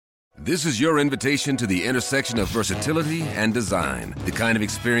This is your invitation to the intersection of versatility and design. The kind of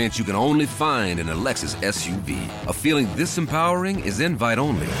experience you can only find in a Lexus SUV. A feeling this empowering is invite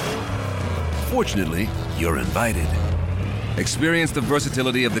only. Fortunately, you're invited. Experience the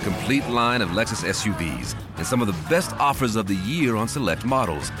versatility of the complete line of Lexus SUVs and some of the best offers of the year on select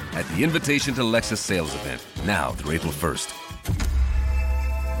models at the Invitation to Lexus sales event, now through April 1st.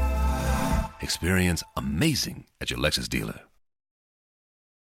 Experience amazing at your Lexus dealer.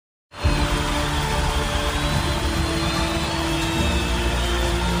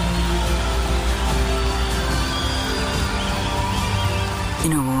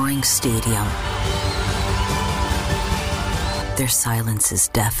 In a roaring stadium, their silence is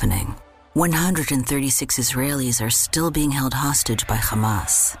deafening. 136 Israelis are still being held hostage by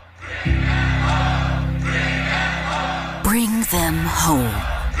Hamas. Bring them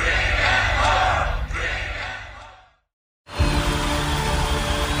home.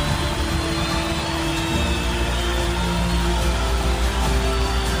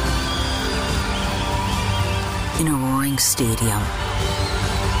 In a roaring stadium,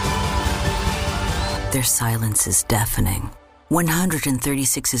 their silence is deafening.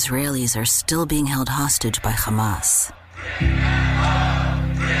 136 Israelis are still being held hostage by Hamas.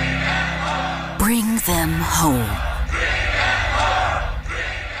 Bring them home.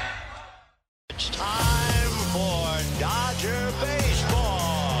 It's time for Dodger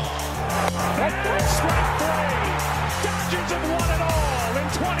baseball. At first, strike three. Dodgers have won it all in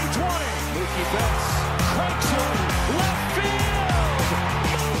 2020. Mookie Betts cranks one left field.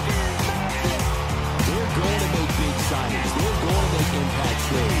 They're going to make big signings. They're going to make impact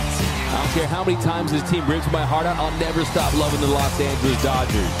trades. I don't care how many times this team rips my heart out, I'll never stop loving the Los Angeles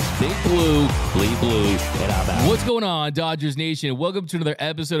Dodgers. Think blue, bleed blue, and I'm out. What's going on, Dodgers Nation? Welcome to another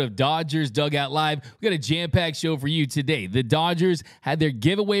episode of Dodgers Dugout Live. We got a jam-packed show for you today. The Dodgers had their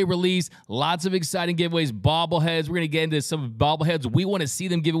giveaway release. Lots of exciting giveaways, bobbleheads. We're going to get into some bobbleheads we want to see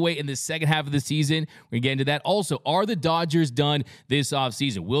them give away in the second half of the season. We're going to get into that. Also, are the Dodgers done this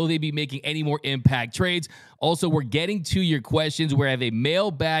offseason? Will they be making any more impact trades? Also, we're getting to your questions. We have a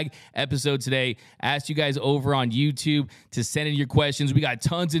mailbag episode today. Asked you guys over on YouTube to send in your questions. We got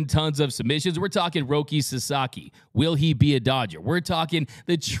tons and tons of submissions. We're talking Roki Sasaki. Will he be a Dodger? We're talking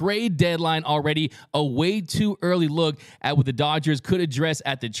the trade deadline already. A way too early look at what the Dodgers could address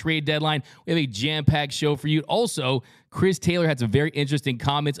at the trade deadline. We have a jam-packed show for you. Also, Chris Taylor had some very interesting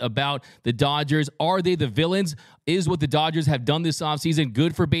comments about the Dodgers. Are they the villains? Is what the Dodgers have done this offseason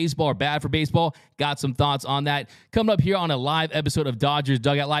good for baseball or bad for baseball? Got some thoughts on that. Coming up here on a live episode of Dodgers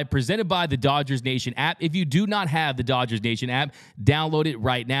Dugout Live presented by the Dodgers Nation app. If you do not have the Dodgers Nation app, download it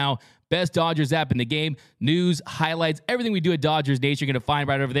right now. Best Dodgers app in the game. News, highlights, everything we do at Dodgers Nation, you're going to find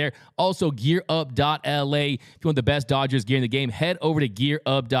right over there. Also, gearup.la. If you want the best Dodgers gear in the game, head over to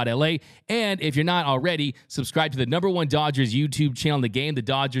gearup.la. And if you're not already, subscribe to the #1 Dodgers YouTube channel in the game, the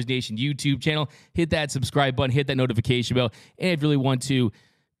Dodgers Nation YouTube channel. Hit that subscribe button, hit that notification bell. And if you really want to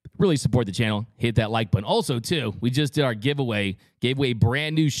really support the channel, hit that like button. Also, too, we just did our giveaway. Gave away a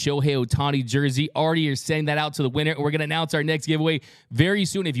brand new Shohei Ohtani jersey. Already are sending that out to the winner. And we're going to announce our next giveaway very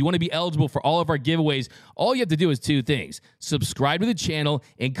soon. If you want to be eligible for all of our giveaways, all you have to do is two things. Subscribe to the channel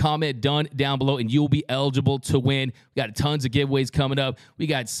and comment done down below, and you'll be eligible to win. We got tons of giveaways coming up. We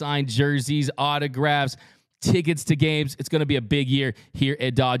got signed jerseys, autographs, tickets to games. It's going to be a big year here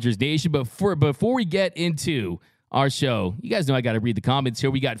at Dodgers Nation. But before we get into our show, you guys know I got to read the comments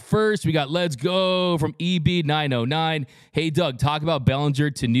here. We got Let's Go from EB909. Hey, Doug, talk about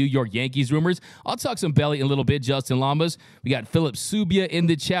Bellinger to New York Yankees rumors. I'll talk some Belly in a little bit. Justin Lamas. We got Philip Subia in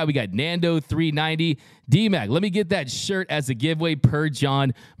the chat. We got Nando390. D-Mac, let me get that shirt as a giveaway per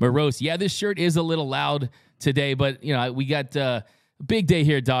John Morosi. Yeah, this shirt is a little loud today, but, you know, we got a big day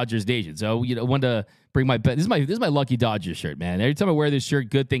here at Dodgers Nation. So, you know, wanted to bring this is my lucky Dodgers shirt, man. Every time I wear this shirt,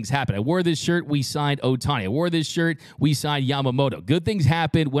 good things happen. I wore this shirt, we signed Ohtani. I wore this shirt, we signed Yamamoto. Good things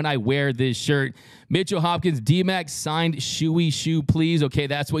happen when I wear this shirt. Mitchell Hopkins, D-Max signed Shoey Shoe, please. Okay,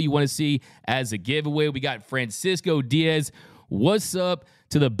 that's what you want to see as a giveaway. We got Francisco Diaz. What's up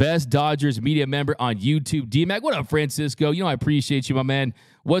to the best Dodgers media member on YouTube? D-Mac, what up, Francisco? You know I appreciate you, my man.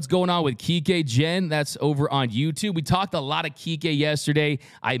 What's going on with Kike Jen? That's over on YouTube. We talked a lot of Kike yesterday.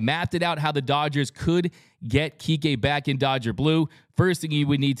 I mapped it out how the Dodgers could get Kike back in Dodger blue. First thing you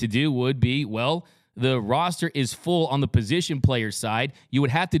would need to do would be, well, the roster is full on the position player side. You would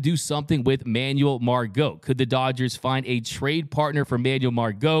have to do something with Manuel Margot. Could the Dodgers find a trade partner for Manuel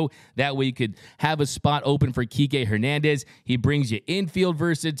Margot? That way you could have a spot open for Kike Hernandez. He brings you infield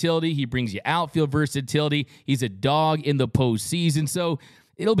versatility. He brings you outfield versatility. He's a dog in the postseason. So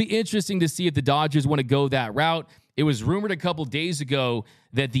it'll be interesting to see if the Dodgers want to go that route. it was rumored a couple days ago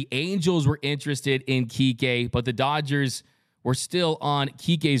that the Angels were interested in Kike, but the Dodgers were still on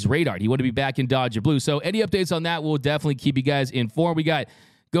Kike's radar. He wanted to be back in Dodger Blue. So any updates on that, we'll definitely keep you guys informed. We got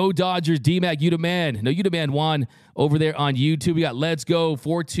Go Dodgers, D-Mac, You the Man. No, You the Man won over there on YouTube. We got Let's Go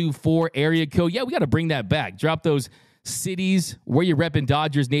 424 area code. Yeah, we got to bring that back. Drop those cities where you're repping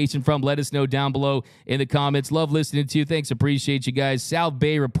Dodgers Nation from. Let us know down below in the comments. Love listening to you. Thanks. Appreciate you guys. South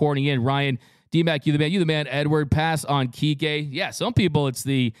Bay reporting in. Ryan, D-Mac, You the Man, Edward, pass on Kike. Yeah, some people it's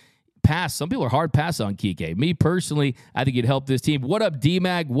the pass. Some people are hard pass on Kike. Me personally, I think it'd help this team. What up,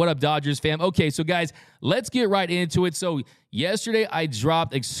 D-Mac? What up, Dodgers fam? Okay, so guys, let's get right into it. So yesterday I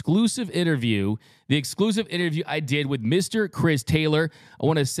dropped the exclusive interview I did with Mr. Chris Taylor. I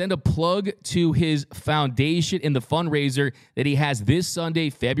want to send a plug to his foundation in the fundraiser that he has this Sunday,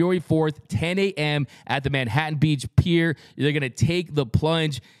 February 4th, 10 a.m. at the Manhattan Beach Pier. They're going to take the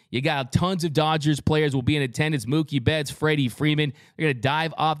plunge. You got tons of Dodgers players will be in attendance. Mookie Betts, Freddie Freeman. They're going to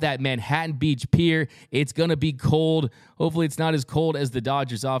dive off that Manhattan Beach Pier. It's going to be cold. Hopefully it's not as cold as the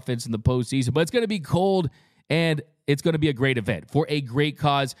Dodgers offense in the postseason, but it's going to be cold, and it's going to be a great event for a great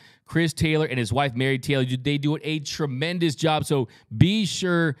cause. Chris Taylor and his wife, Mary Taylor, they do a tremendous job. So be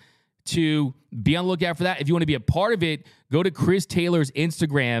sure to be on the lookout for that. If you want to be a part of it, go to Chris Taylor's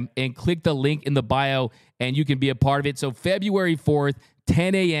Instagram and click the link in the bio, and you can be a part of it. So February 4th,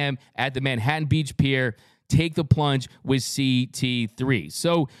 10 a.m. at the Manhattan Beach Pier. Take the plunge with CT3.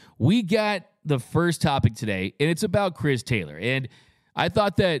 So we got the first topic today, and it's about Chris Taylor. And I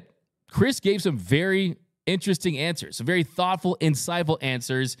thought that Chris gave some very interesting answers, some very thoughtful, insightful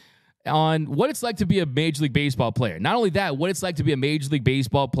answers on what it's like to be a Major League Baseball player. Not only that, what it's like to be a Major League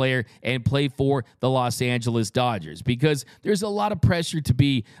Baseball player and play for the Los Angeles Dodgers, because there's a lot of pressure to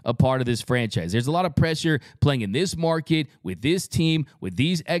be a part of this franchise. There's a lot of pressure playing in this market, with this team, with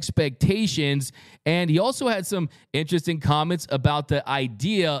these expectations. And he also had some interesting comments about the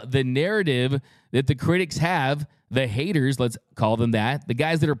idea, the narrative that the critics have, the haters, let's call them that, the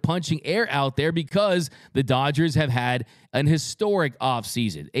guys that are punching air out there because the Dodgers have had an historic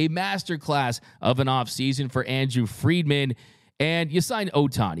offseason, a masterclass of an offseason for Andrew Friedman. And you signed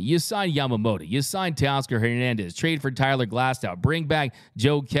Ohtani, you signed Yamamoto, you signed Teoscar Hernandez, trade for Tyler Glasnow, bring back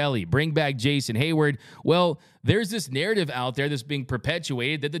Joe Kelly, bring back Jason Hayward. Well, there's this narrative out there that's being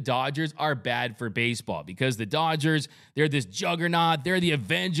perpetuated that the Dodgers are bad for baseball because the Dodgers, they're this juggernaut. They're the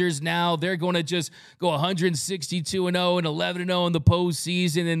Avengers now. They're going to just go 162-0 and 11-0 in the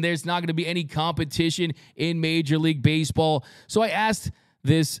postseason, and there's not going to be any competition in Major League Baseball. So I asked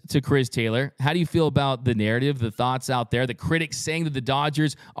this to Chris Taylor. How do you feel about the narrative, the thoughts out there, the critics saying that the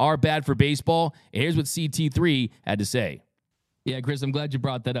Dodgers are bad for baseball? And here's what CT3 had to say. Yeah, Chris, I'm glad you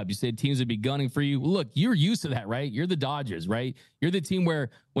brought that up. You said teams would be gunning for you. Look, you're used to that, right? You're the Dodgers, right? You're the team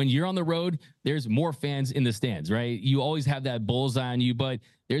where when you're on the road, there's more fans in the stands, right? You always have that bullseye on you, but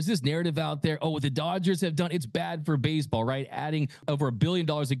there's this narrative out there, what the Dodgers have done, it's bad for baseball, right? Adding over $1 billion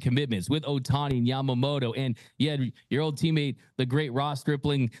in commitments with Ohtani and Yamamoto. And you had your old teammate, the great Ross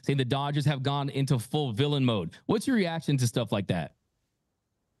Stripling, saying the Dodgers have gone into full villain mode. What's your reaction to stuff like that?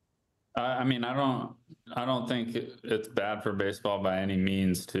 I mean, I don't think it's bad for baseball by any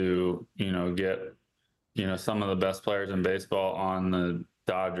means to, get, some of the best players in baseball on the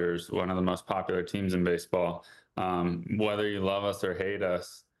Dodgers, one of the most popular teams in baseball. Whether you love us or hate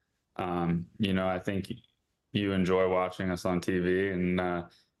us, I think you enjoy watching us on TV, and,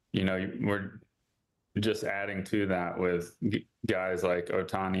 we're just adding to that with guys like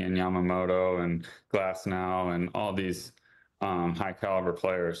Ohtani and Yamamoto and Glasnow and all these high caliber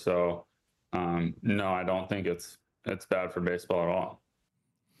players. So no, I don't think it's bad for baseball at all.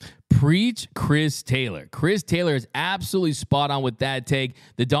 Preach Chris Taylor. Chris Taylor is absolutely spot on with that take.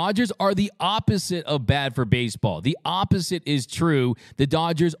 The Dodgers are the opposite of bad for baseball. The opposite is true. The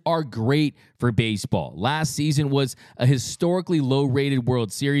Dodgers are great for baseball. Last season was a historically low-rated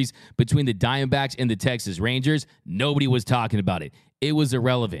World Series between the Diamondbacks and the Texas Rangers. Nobody was talking about it. It was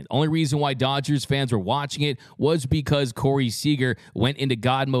irrelevant. Only reason why Dodgers fans were watching it was because Corey Seager went into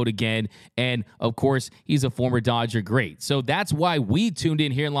God mode again. And, of course, he's a former Dodger great. So that's why we tuned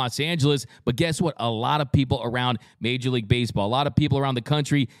in here in Los Angeles. But guess what? A lot of people around Major League Baseball, a lot of people around the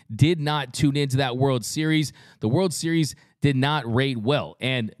country did not tune into that World Series. The World Series did not rate well,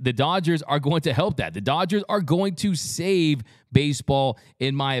 and the Dodgers are going to help that. The Dodgers are going to save baseball,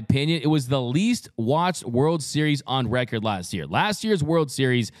 in my opinion. It was the least watched World Series on record last year. Last year's World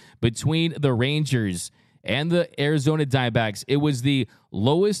Series between the Rangers and the Arizona Diamondbacks, it was the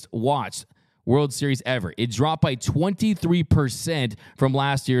lowest watched World Series ever. It dropped by 23% from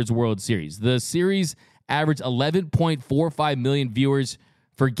last year's World Series. The series averaged 11.45 million viewers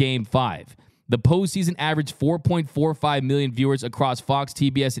for Game 5. The postseason averaged 4.45 million viewers across Fox,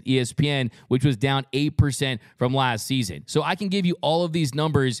 TBS, and ESPN, which was down 8% from last season. So I can give you all of these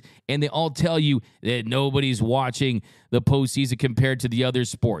numbers, and they all tell you that nobody's watching the postseason compared to the other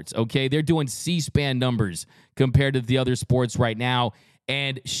sports, okay? They're doing C-SPAN numbers compared to the other sports right now,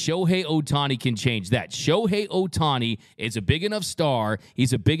 and Shohei Ohtani can change that. Shohei Ohtani is a big enough star,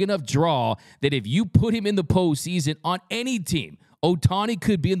 he's a big enough draw, that if you put him in the postseason on any team, Ohtani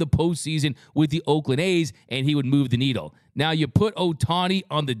could be in the postseason with the Oakland A's, and he would move the needle. Now, you put Ohtani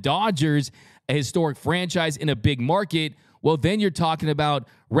on the Dodgers, a historic franchise in a big market, well, then you're talking about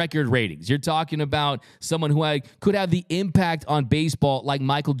record ratings. You're talking about someone who could have the impact on baseball like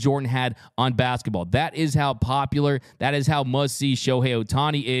Michael Jordan had on basketball. That is how popular, that is how must-see Shohei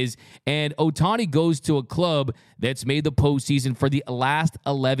Ohtani is. And Ohtani goes to a club that's made the postseason for the last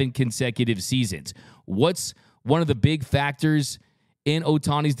 11 consecutive seasons. What's one of the big factors in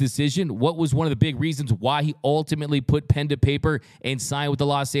Ohtani's decision? What was one of the big reasons why he ultimately put pen to paper and signed with the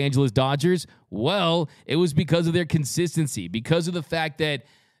Los Angeles Dodgers? Well, it was because of their consistency, because of the fact that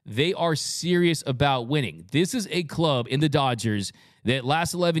they are serious about winning. This is a club in the Dodgers that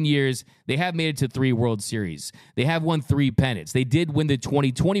last 11 years, they have made it to 3 World Series. They have won 3 pennants. They did win the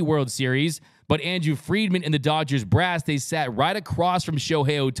 2020 World Series, but Andrew Friedman and the Dodgers brass, they sat right across from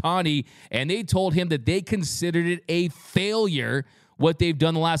Shohei Ohtani, and they told him that they considered it a failure what they've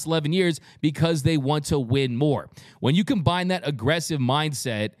done the last 11 years because they want to win more. When you combine that aggressive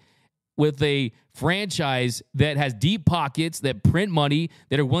mindset with a franchise that has deep pockets, that print money,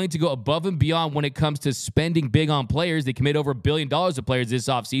 that are willing to go above and beyond when it comes to spending big on players, they commit over $1 billion to players this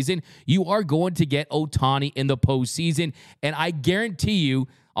offseason, you are going to get Ohtani in the postseason. And I guarantee you,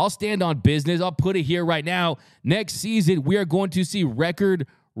 I'll stand on business, I'll put it here right now, next season we are going to see record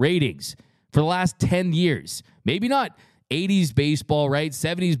ratings for the last 10 years. Maybe not 80s baseball, right?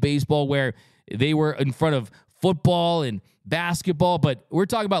 70s baseball where they were in front of football and basketball, but we're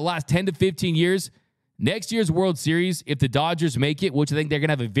talking about last 10 to 15 years. Next year's World Series, if the Dodgers make it, which I think they're going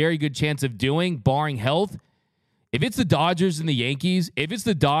to have a very good chance of doing, barring health, if it's the Dodgers and the Yankees, if it's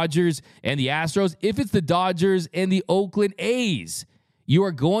the Dodgers and the Astros, if it's the Dodgers and the Oakland A's, you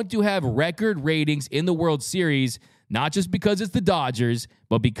are going to have record ratings in the World Series, not just because it's the Dodgers,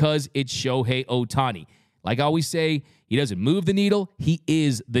 but because it's Shohei Ohtani. Like I always say, he doesn't move the needle. He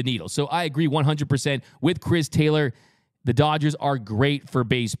is the needle. So I agree 100% with Chris Taylor. The Dodgers are great for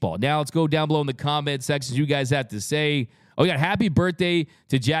baseball. Now let's go down below in the comment sections. You guys have to say, oh, we got happy birthday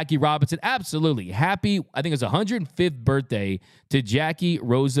to Jackie Robinson. Absolutely. Happy, I think it's 105th birthday to Jackie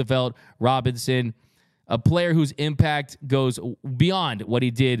Roosevelt Robinson, a player whose impact goes beyond what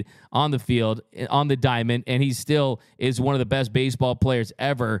he did on the field, on the diamond, and he still is one of the best baseball players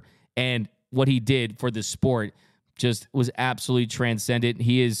ever. And what he did for the sport just was absolutely transcendent.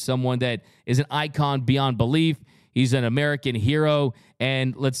 He is someone that is an icon beyond belief. He's an American hero,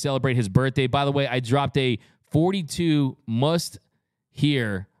 and let's celebrate his birthday. By the way, I dropped a 42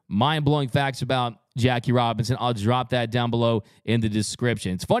 must-hear, mind-blowing facts about Jackie Robinson. I'll drop that down below in the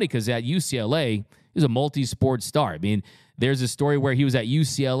description. It's funny because at UCLA, he was a multi-sport star. I mean, there's a story where he was at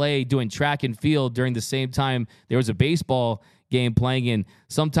UCLA doing track and field during the same time there was a baseball game playing, and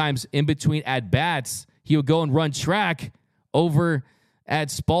sometimes in between at-bats, he would go and run track over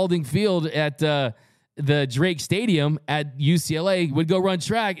at Spalding Field at the Drake Stadium at UCLA, would go run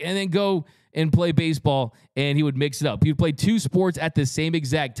track and then go and play baseball, and he would mix it up. He would play 2 sports at the same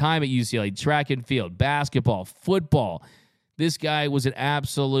exact time at UCLA, track and field, basketball, football. This guy was an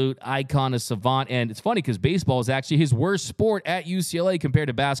absolute icon, a savant, and it's funny because baseball is actually his worst sport at UCLA compared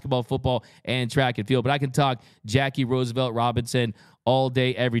to basketball, football, and track and field. But I can talk Jackie Roosevelt Robinson all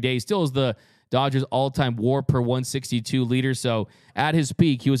day, every day. He still is the Dodgers all-time WAR per 162 leader. So at his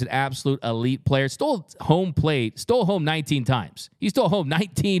peak, he was an absolute elite player. Stole home 19 times. He stole home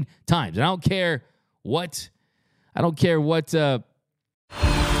 19 times. And I don't care what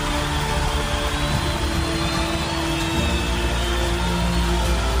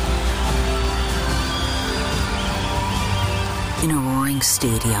In a roaring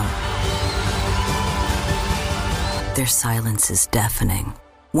stadium, their silence is deafening.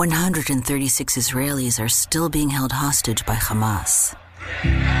 136 Israelis are still being held hostage by Hamas.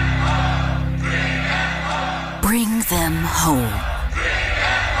 Bring them home.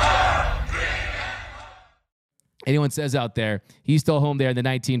 Anyone says out there, he's still home there in the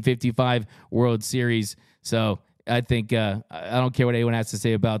 1955 World Series. So I think I don't care what anyone has to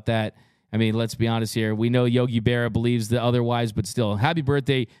say about that. I mean, let's be honest here. We know Yogi Berra believes the otherwise, but still, happy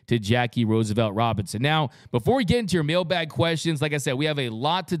birthday to Jackie Roosevelt Robinson. Now, before we get into your mailbag questions, like I said, we have a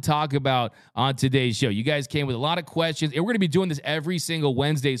lot to talk about on today's show. You guys came with a lot of questions, and we're going to be doing this every single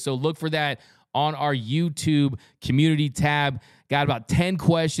Wednesday, so look for that on our YouTube community tab. Got about 10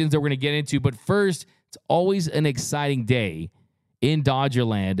 questions that we're going to get into. But first, it's always an exciting day in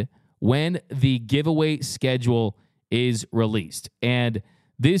Dodgerland when the giveaway schedule is released. And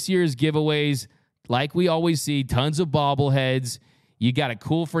this year's giveaways, like we always see, tons of bobbleheads. You got a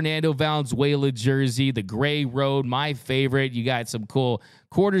cool Fernando Valenzuela jersey, the gray road, my favorite. You got some cool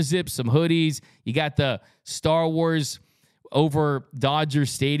quarter zips, some hoodies. You got the Star Wars over Dodger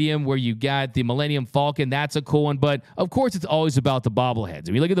Stadium where you got the Millennium Falcon. That's a cool one. But, of course, it's always about the bobbleheads.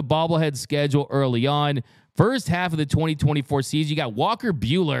 If you look at the bobblehead schedule early on, first half of the 2024 season, you got Walker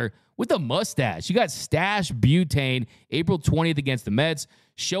Buehler with a mustache. You got Stash Butane April 20th against the Mets.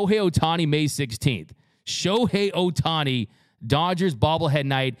 Shohei Ohtani May 16th. Shohei Ohtani Dodgers bobblehead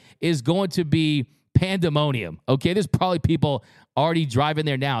night is going to be pandemonium. Okay, there's probably people already driving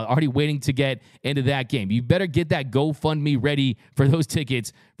there now, already waiting to get into that game. You better get that GoFundMe ready for those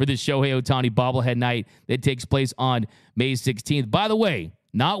tickets for the Shohei Ohtani bobblehead night that takes place on May 16th. By the way,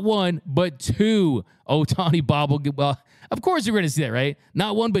 not one, but two Ohtani bobblehead. Well, of course you're going to see that, right?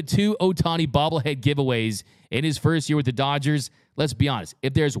 Not one, but two Ohtani bobblehead giveaways in his first year with the Dodgers. Let's be honest.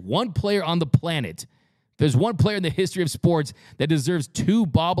 If there's one player on the planet, there's one player in the history of sports that deserves two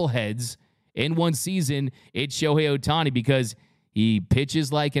bobbleheads in one season, it's Shohei Ohtani, because he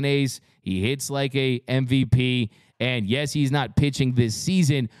pitches like an ace, he hits like a MVP, and yes, he's not pitching this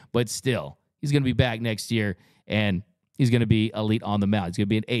season, but still, he's going to be back next year, and he's going to be elite on the mound. He's going to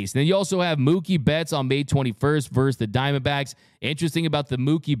be an ace. And then you also have Mookie Betts on May 21st versus the Diamondbacks. Interesting about the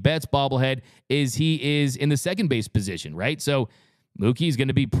Mookie Betts bobblehead is he is in the second base position, right? So Mookie is going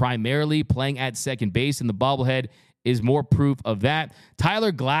to be primarily playing at second base, and the bobblehead is more proof of that.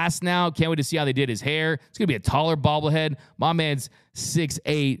 Tyler Glasnow, can't wait to see how they did his hair. It's going to be a taller bobblehead. My man's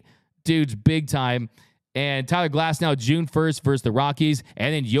 6'8", dude's big time. And Tyler Glasnow, June 1st versus the Rockies.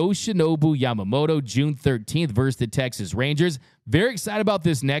 And then Yoshinobu Yamamoto, June 13th versus the Texas Rangers. Very excited about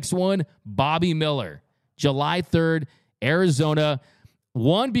this next one. Bobby Miller, July 3rd, Arizona.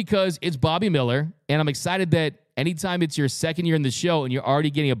 One, because it's Bobby Miller, and I'm excited that anytime it's your second year in the show and you're already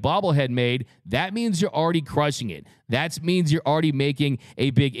getting a bobblehead made, that means you're already crushing it. That means you're already making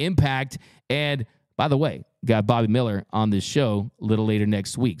a big impact. And by the way, got Bobby Miller on this show a little later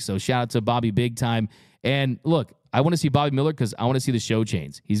next week. So shout out to Bobby big time. And look, I want to see Bobby Miller because I want to see the show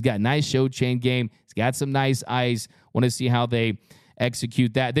chains. He's got a nice show chain game. He's got some nice ice. Want to see how they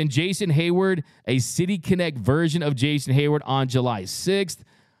execute that. Then Jason Hayward, a City Connect version of Jason Hayward on July 6th.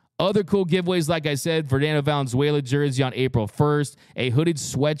 Other cool giveaways, like I said, Fernando Valenzuela jersey on April 1st, a hooded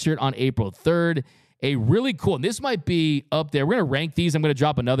sweatshirt on April 3rd, a really cool, and this might be up there. We're going to rank these. I'm going to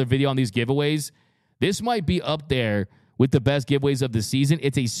drop another video on these giveaways. This might be up there with the best giveaways of the season.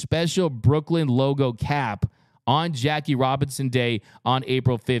 It's a special Brooklyn logo cap on Jackie Robinson Day on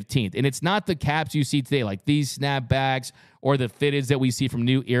April 15th. And it's not the caps you see today, like these snapbacks or the fitteds that we see from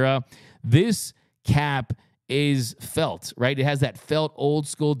New Era. This cap is felt, right? It has that felt old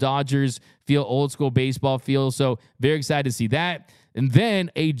school Dodgers feel, old school baseball feel. So very excited to see that. And then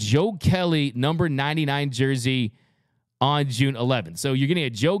a Joe Kelly number 99 jersey on June 11th. So you're getting a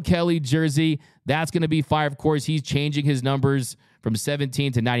Joe Kelly jersey. That's going to be fire. Of course, he's changing his numbers from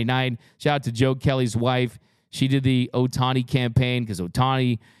 17 to 99. Shout out to Joe Kelly's wife. She did the Ohtani campaign because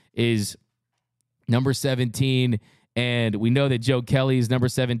Ohtani is number 17. And we know that Joe Kelly is number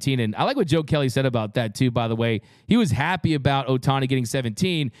 17. And I like what Joe Kelly said about that, too, by the way. He was happy about Ohtani getting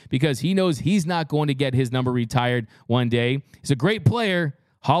 17 because he knows he's not going to get his number retired one day. He's a great player,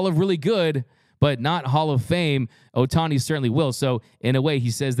 Hall of really good, but not Hall of Fame. Ohtani certainly will. So, in a way,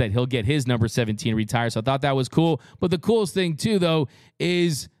 he says that he'll get his number 17 retired. So, I thought that was cool. But the coolest thing, too, though,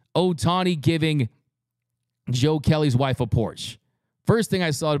 is Ohtani giving Joe Kelly's wife a Porsche. First thing I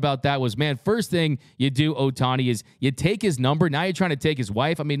saw about that was, man, first thing you do, Ohtani, is you take his number. Now you're trying to take his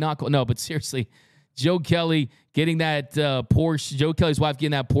wife. I mean, not cool. No, but seriously, Joe Kelly getting that Porsche, Joe Kelly's wife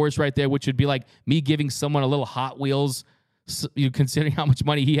getting that Porsche right there, which would be like me giving someone a little Hot Wheels, considering how much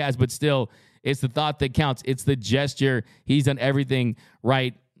money he has, but still, it's the thought that counts. It's the gesture. He's done everything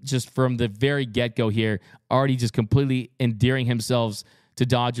right just from the very get-go here, already just completely endearing himself to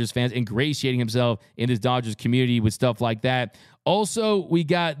Dodgers fans, ingratiating himself in this Dodgers community with stuff like that. Also, we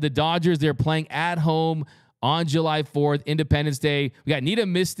got the Dodgers. They're playing at home on July 4th, Independence Day. We got Nita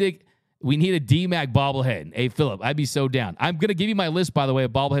Mystic. We need a D-Mac bobblehead. Hey, Philip, I'd be so down. I'm going to give you my list, by the way,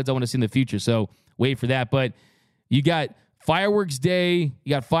 of bobbleheads I want to see in the future, so wait for that. But you got Fireworks Day. You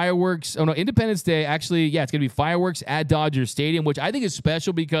got fireworks. Oh, no, Independence Day. Actually, yeah, it's going to be fireworks at Dodger Stadium, which I think is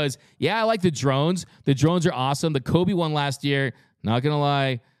special because, yeah, I like the drones. The drones are awesome. The Kobe one last year, not going to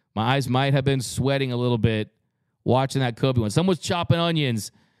lie, my eyes might have been sweating a little bit watching that Kobe one. Someone was chopping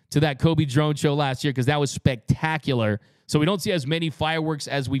onions. to that Kobe drone show last year because that was spectacular. So we don't see as many fireworks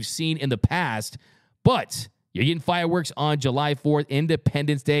as we've seen in the past, but you're getting fireworks on July 4th,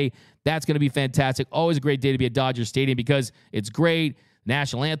 Independence Day. That's going to be fantastic. Always a great day to be at Dodger Stadium because it's great.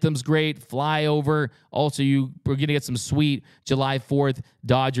 National anthem's great. Flyover. Also, we're going to get some sweet July 4th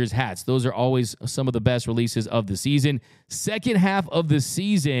Dodgers hats. Those are always some of the best releases of the season. Second half of the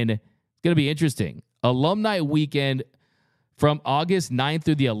season is going to be interesting. Alumni weekend from August 9th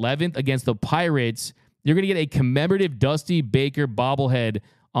through the 11th against the Pirates. You're going to get a commemorative Dusty Baker bobblehead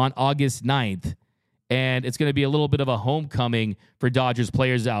on August 9th. And it's going to be a little bit of a homecoming for Dodgers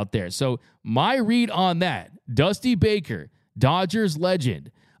players out there. So my read on that, Dusty Baker, Dodgers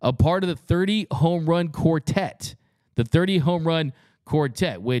legend, a part of the 30 home run quartet. The 30 home run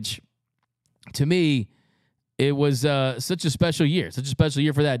quartet, which to me, it was such a special year. Such a special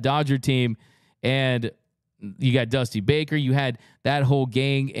year for that Dodger team. And you got Dusty Baker. You had that whole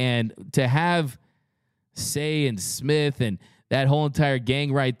gang. And to have Say and Smith and that whole entire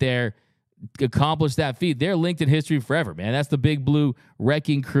gang right there accomplish that feat, they're linked in history forever, man. That's the Big Blue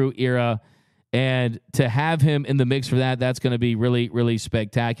Wrecking Crew era. And to have him in the mix for that, that's going to be really, really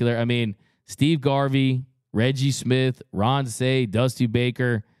spectacular. I mean, Steve Garvey, Reggie Smith, Ron Say, Dusty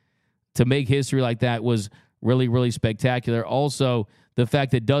Baker, to make history like that was really, really spectacular. Also, the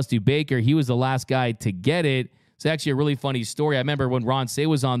fact that Dusty Baker, he was the last guy to get it. It's actually a really funny story. I remember when Ron Say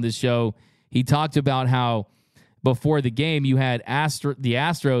was on this show, he talked about how before the game, you had the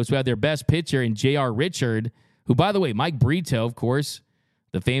Astros, who had their best pitcher in J.R. Richard, who, by the way, Mike Brito, of course,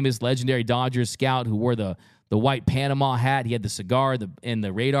 the famous legendary Dodgers scout who wore the white Panama hat. He had the cigar and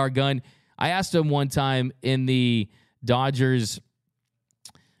the radar gun. I asked him one time in the Dodgers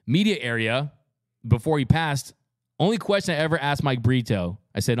media area before he passed, only question I ever asked Mike Brito,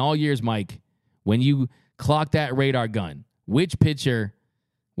 I said, in all years, Mike, when you clocked that radar gun, which pitcher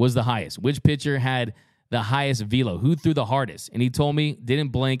was the highest? Which pitcher had the highest velo? Who threw the hardest? And he told me, didn't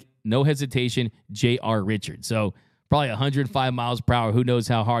blink, no hesitation, J.R. Richard. So probably 105 miles per hour. Who knows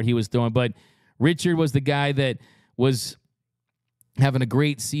how hard he was throwing. But Richard was the guy that was having a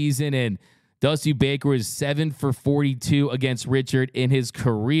great season. And Dusty Baker was 7 for 42 against Richard in his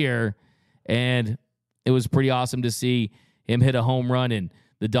career. And it was pretty awesome to see him hit a home run. And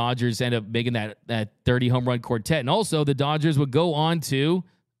the Dodgers end up making that 30 home run quartet. And also the Dodgers would go on to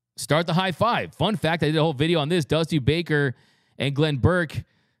start the high five. Fun fact, I did a whole video on this. Dusty Baker and Glenn Burke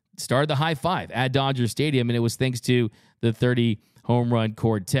started the high five at Dodger Stadium, and it was thanks to the 30 home run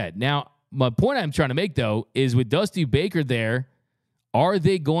quartet. Now, my point I'm trying to make, though, is with Dusty Baker there, are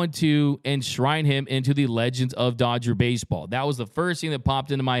they going to enshrine him into the legends of Dodger baseball? That was the first thing that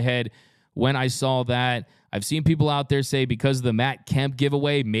popped into my head when I saw that. I've seen people out there say because of the Matt Kemp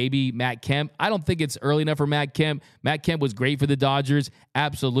giveaway, maybe Matt Kemp. I don't think it's early enough for Matt Kemp. Matt Kemp was great for the Dodgers.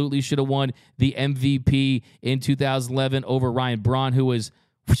 Absolutely should have won the MVP in 2011 over Ryan Braun, who was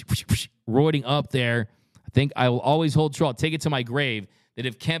roiding up there. I think I will always hold true. I'll take it to my grave that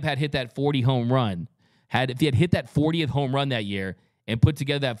if Kemp had hit that 40 home run, if he had hit that 40th home run that year and put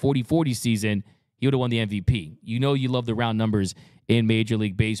together that 40-40 season, he would have won the MVP. You know you love the round numbers in Major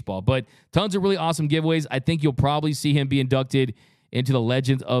League Baseball. But tons of really awesome giveaways. I think you'll probably see him be inducted into the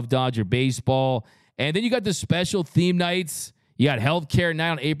Legends of Dodger Baseball. And then you got the special theme nights. You got Healthcare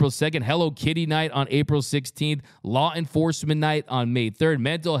Night on April 2nd, Hello Kitty Night on April 16th, Law Enforcement Night on May 3rd,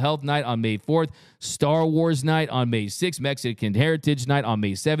 Mental Health Night on May 4th, Star Wars Night on May 6th, Mexican Heritage Night on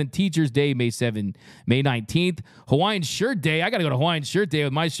May 7th, Teachers Day May 19th, Hawaiian Shirt Day. I got to go to Hawaiian Shirt Day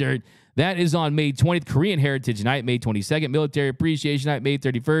with my shirt. That is on May 20th, Korean Heritage Night, May 22nd, Military Appreciation Night, May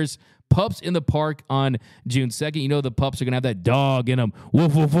 31st, Pups in the Park on June 2nd. You know the pups are going to have that dog in them.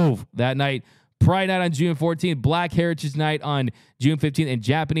 Woof, woof, woof. That night. Pride Night on June 14th, Black Heritage Night on June 15th, and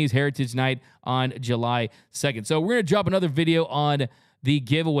Japanese Heritage Night on July 2nd. So we're going to drop another video on the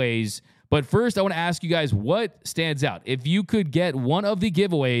giveaways. But first, I want to ask you guys what stands out. If you could get one of the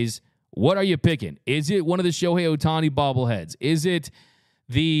giveaways, what are you picking? Is it one of the Shohei Ohtani bobbleheads? Is it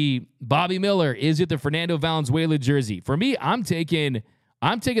the Bobby Miller? Is it the Fernando Valenzuela jersey? For me, I'm taking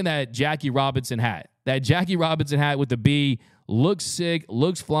that Jackie Robinson hat. That Jackie Robinson hat with the B. Looks sick,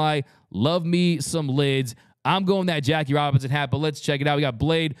 looks fly. Love me some lids. I'm going that Jackie Robinson hat, but let's check it out. We got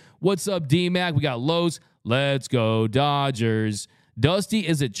Blade. What's up, D-Mac? We got Los. Let's go, Dodgers. Dusty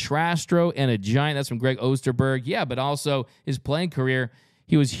is a trastro and a giant. That's from Greg Osterberg. Yeah, but also his playing career,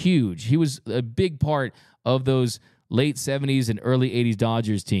 he was huge. He was a big part of those late 70s and early 80s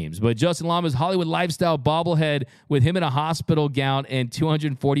Dodgers teams. But Justin Llama's Hollywood Lifestyle bobblehead with him in a hospital gown and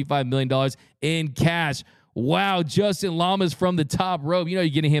 $245 million in cash. Wow, Justin Llama's from the top rope. You know you're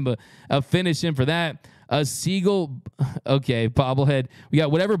getting him a finish in for that. A Seagull, okay, bobblehead. We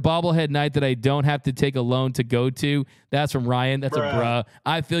got whatever bobblehead night that I don't have to take a loan to go to. That's from Ryan. That's a bruh.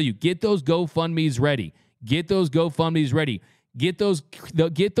 I feel you. Get those GoFundMes ready. Get those GoFundMes ready. Get those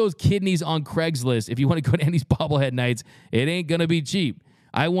kidneys on Craigslist if you want to go to any bobblehead nights. It ain't going to be cheap.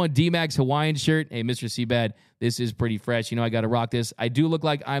 I want D-Mac's Hawaiian shirt. Hey, Mr. Seabad, this is pretty fresh. You know I got to rock this. I do look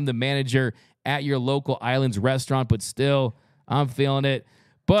like I'm the manager at your local Islands restaurant, but still, I'm feeling it.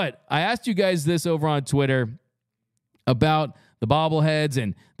 But I asked you guys this over on Twitter about the bobbleheads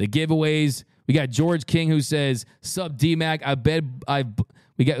and the giveaways. We got George King who says, "Sub D-Mac, here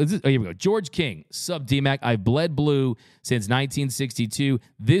we go. George King, sub D-Mac, I've bled blue since 1962.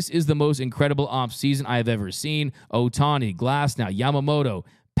 This is the most incredible offseason I have ever seen. Ohtani, Glasnow, Yamamoto,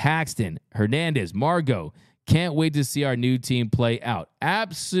 Paxton, Hernandez, Margot. Can't wait to see our new team play out."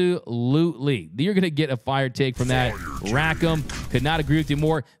 Absolutely. You're going to get a fire take from that. Rackham, could not agree with you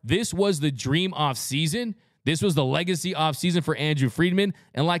more. This was the dream offseason. This was the legacy offseason for Andrew Friedman.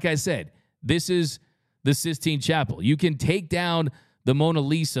 And like I said, this is the Sistine Chapel. You can take down the Mona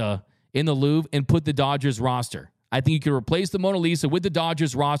Lisa in the Louvre and put the Dodgers roster. I think you can replace the Mona Lisa with the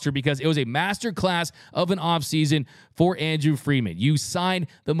Dodgers roster because it was a masterclass of an offseason for Andrew Friedman. You signed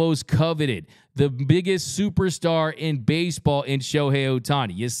the most coveted, the biggest superstar in baseball in Shohei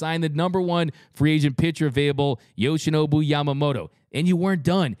Ohtani. You signed the number one free agent pitcher available, Yoshinobu Yamamoto, and you weren't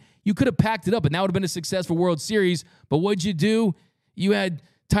done. You could have packed it up, and that would have been a successful World Series, but what'd you do? You had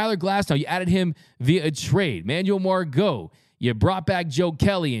Tyler Glasnow. You added him via a trade. Manuel Margot. You brought back Joe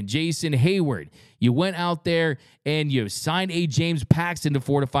Kelly and Jason Hayward. You went out there and you signed a James Paxton to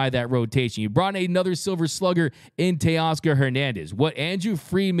fortify that rotation. You brought in another silver slugger in Teoscar Hernandez. What Andrew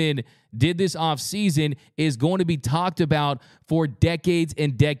Friedman did this offseason is going to be talked about for decades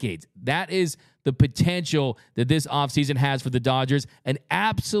and decades. That is the potential that this offseason has for the Dodgers. An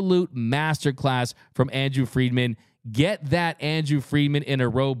absolute masterclass from Andrew Friedman. Get that Andrew Friedman in a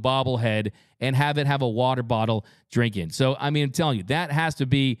row bobblehead and have it have a water bottle drinking. So, I mean, I'm telling you, that has to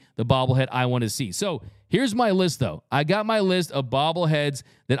be the bobblehead I want to see. So, here's my list, though. I got my list of bobbleheads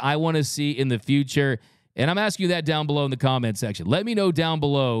that I want to see in the future, and I'm asking you that down below in the comment section. Let me know down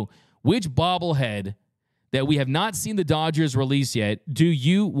below which bobblehead that we have not seen the Dodgers release yet do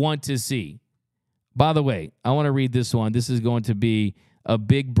you want to see. By the way, I want to read this one. This is going to be a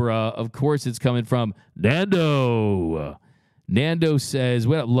big bruh. Of course, it's coming from Nando. Nando says,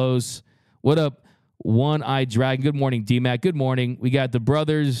 "What up, Los? What up, One-Eyed Dragon? Good morning, D-Mac. Good morning. We got the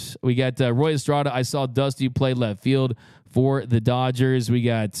brothers. We got Roy Estrada. I saw Dusty play left field for the Dodgers. We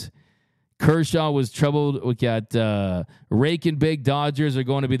got Kershaw was troubled. We got Rake and Big. Dodgers are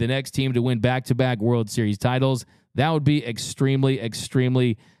going to be the next team to win back-to-back World Series titles. That would be extremely,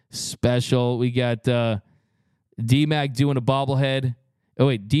 extremely special. We got D-Mac doing a bobblehead. Oh,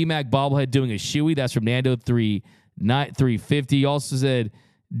 wait, D-Mac bobblehead doing a shoey. That's from Nando 350. He also said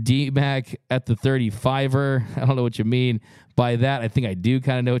D-Mac at the 35er. I don't know what you mean by that. I think I do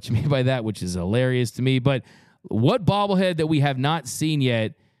kind of know what you mean by that, which is hilarious to me. But what bobblehead that we have not seen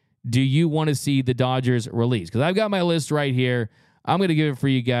yet do you want to see the Dodgers release? Because I've got my list right here. I'm going to give it for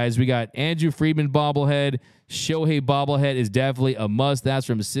you guys. We got Andrew Friedman bobblehead. Shohei bobblehead is definitely a must. That's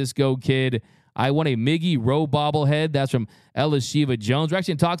from Cisco Kid. I want a Miggy Rowe bobblehead. That's from Ellis Shiva Jones. We're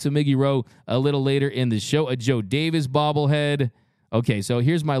actually going to talk to Miggy Rowe a little later in the show. A Joe Davis bobblehead. Okay, so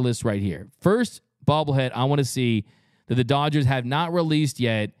here's my list right here. First bobblehead I want to see that the Dodgers have not released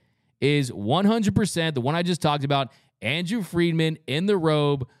yet is 100% the one I just talked about, Andrew Friedman in the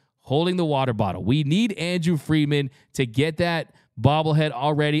robe holding the water bottle. We need Andrew Friedman to get that bobblehead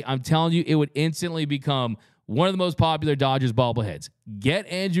already. I'm telling you, it would instantly become one of the most popular Dodgers bobbleheads. Get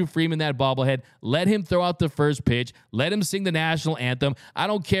Andrew Friedman that bobblehead. Let him throw out the first pitch. Let him sing the national anthem. I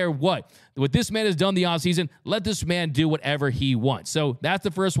don't care what this man has done the offseason. Let this man do whatever he wants. So that's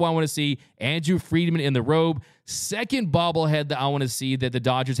the first one I want to see, Andrew Friedman in the robe. Second bobblehead that I want to see that the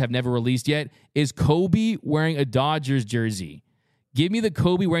Dodgers have never released yet is Kobe wearing a Dodgers jersey. Give me the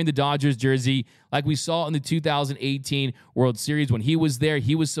Kobe wearing the Dodgers jersey like we saw in the 2018 World Series when he was there.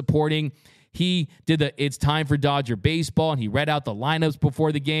 He was supporting. He did the "It's Time for Dodger Baseball," and he read out the lineups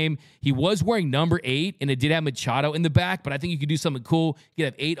before the game. He was wearing number 8, and it did have Machado in the back, but I think you could do something cool. You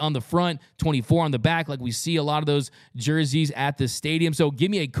could have 8 on the front, 24 on the back, like we see a lot of those jerseys at the stadium. So give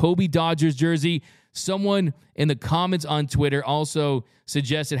me a Kobe Dodgers jersey. Someone in the comments on Twitter also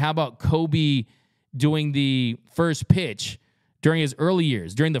suggested, how about Kobe doing the first pitch during his early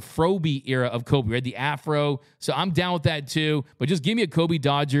years, during the Froby era of Kobe, right? The afro. So I'm down with that too. But just give me a Kobe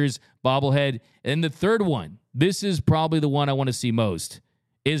Dodgers bobblehead. And the third one, this is probably the one I want to see most,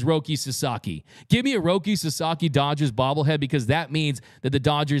 is Roki Sasaki. Give me a Roki Sasaki Dodgers bobblehead, because that means that the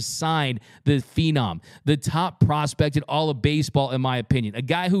Dodgers signed the phenom, the top prospect in all of baseball, in my opinion. A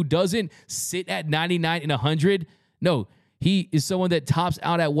guy who doesn't sit at 99 and 100. No, he is someone that tops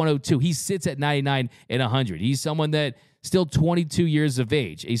out at 102. He sits at 99 and 100. He's someone that still 22 years of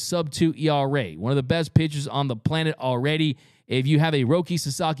age, a sub-2 ERA, one of the best pitchers on the planet already. If you have a Roki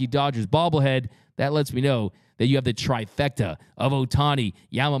Sasaki Dodgers bobblehead, that lets me know that you have the trifecta of Ohtani,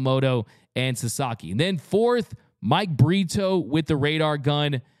 Yamamoto, and Sasaki. And then fourth, Mike Brito with the radar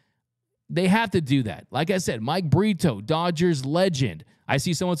gun. They have to do that. Like I said, Mike Brito, Dodgers legend. I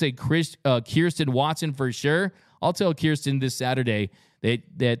see someone say Kirsten Watson for sure. I'll tell Kirsten this Saturday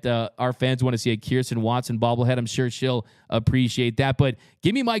that our fans want to see a Kirsten Watson bobblehead. I'm sure she'll appreciate that. But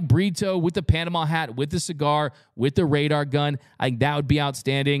give me Mike Brito with the Panama hat, with the cigar, with the radar gun. I think that would be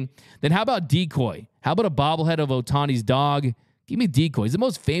outstanding. Then how about Decoy? How about a bobblehead of Ohtani's dog? Give me Decoy. He's the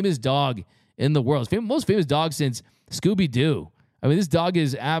most famous dog in the world. Most famous dog since Scooby-Doo. I mean, this dog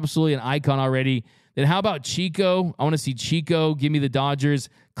is absolutely an icon already. Then how about Chico? I want to see Chico. Give me the Dodgers.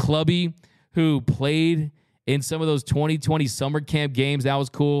 Clubby, who played in some of those 2020 summer camp games. That was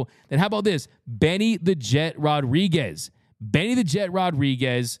cool. Then how about this? Benny the Jet Rodriguez. Benny the Jet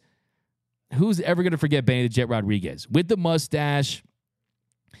Rodriguez. Who's ever going to forget Benny the Jet Rodriguez? With the mustache.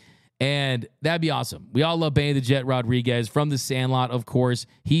 And that'd be awesome. We all love Benny the Jet Rodriguez from the Sandlot, of course.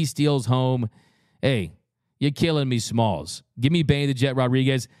 He steals home. Hey, you're killing me, Smalls. Give me Benny the Jet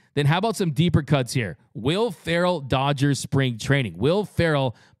Rodriguez. Then how about some deeper cuts here? Will Ferrell, Dodgers spring training. Will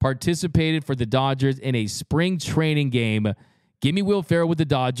Ferrell participated for the Dodgers in a spring training game. Give me Will Ferrell with the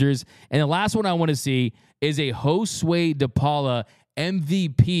Dodgers. And the last one I want to see is a Josue DePaula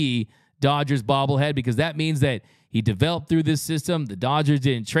MVP Dodgers bobblehead, because that means that he developed through this system. The Dodgers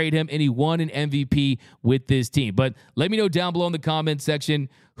didn't trade him, and he won an MVP with this team. But let me know down below in the comment section,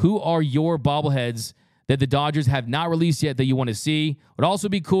 who are your bobbleheads that the Dodgers have not released yet that you want to see? Would also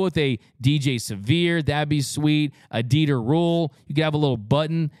be cool with a DJ Severe. That'd be sweet. A Dieter Rule. You could have a little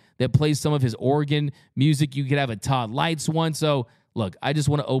button that plays some of his organ music. You could have a Todd Lights one. So, look, I just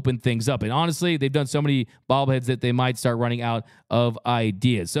want to open things up. And honestly, they've done so many bobbleheads that they might start running out of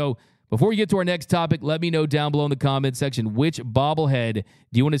ideas. So, before we get to our next topic, let me know down below in the comment section, which bobblehead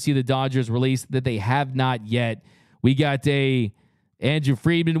do you want to see the Dodgers release that they have not yet? We got a Andrew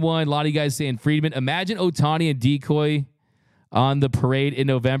Friedman one. A lot of you guys saying Friedman. Imagine Ohtani and Decoy on the parade in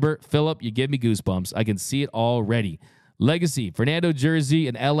November. Philip, you give me goosebumps. I can see it already. Legacy, Fernando jersey,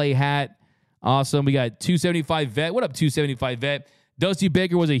 an LA hat. Awesome. We got 275 Vet. What up, 275 Vet? Dusty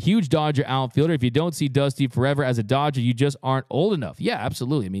Baker was a huge Dodger outfielder. If you don't see Dusty forever as a Dodger, you just aren't old enough. Yeah,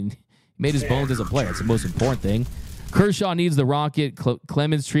 absolutely. I mean, he made his bones as a player. That's the most important thing. Kershaw needs the Rocket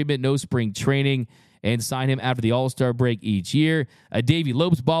Clemens treatment, no spring training, and sign him after the All-Star break each year. A Davey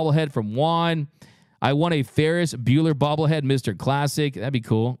Lopes bobblehead from Juan. I want a Ferris Bueller bobblehead, Mr. Classic. That'd be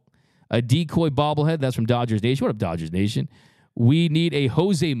cool. A Decoy bobblehead. That's from Dodgers Nation. What up, Dodgers Nation? We need a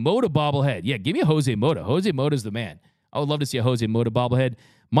Jose Mota bobblehead. Yeah, give me a Jose Mota. Jose Mota's the man. I would love to see a Jose Mota bobblehead.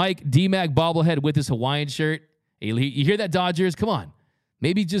 Mike D-Mac bobblehead with his Hawaiian shirt. You hear that, Dodgers? Come on.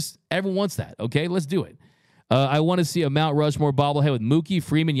 Maybe just everyone wants that. Okay, let's do it. I want to see a Mount Rushmore bobblehead with Mookie,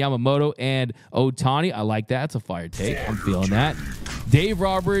 Freeman, Yamamoto, and Ohtani. I like that. It's a fire take. I'm feeling that. Dave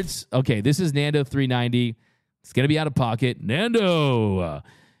Roberts. Okay, this is Nando 390. It's going to be out of pocket. Nando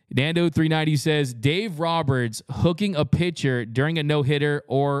 390 says, Dave Roberts hooking a pitcher during a no-hitter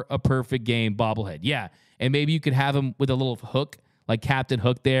or a perfect game bobblehead. Yeah, and maybe you could have him with a little hook, like Captain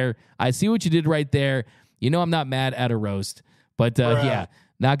Hook there. I see what you did right there. You know I'm not mad at a roast. But, yeah,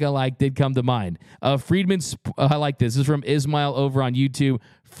 not going to lie, did come to mind. Friedman, I like this. This is from Ismail over on YouTube.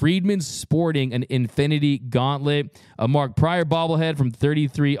 Friedman sporting an Infinity Gauntlet. A Mark Pryor bobblehead from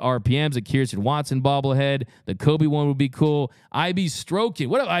 33 RPMs. A Kirsten Watson bobblehead. The Kobe one would be cool. IB Strokin.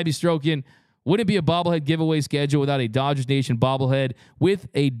 What up, IB Strokin? Wouldn't it be a bobblehead giveaway schedule without a Dodgers Nation bobblehead with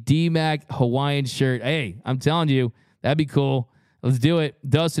a D-Mac Hawaiian shirt? Hey, I'm telling you, that'd be cool. Let's do it.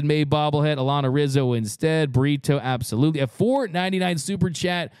 Dustin May bobblehead, Alana Rizzo instead. Burrito, absolutely. A $4.99 super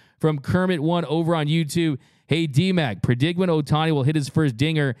chat from Kermit1 over on YouTube. Hey, D-Mac, predict when Ohtani will hit his first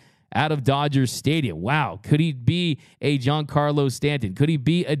dinger out of Dodgers Stadium. Wow. Could he be a Giancarlo Stanton? Could he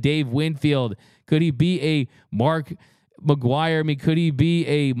be a Dave Winfield? Could he be a Mark McGuire? I mean, could he be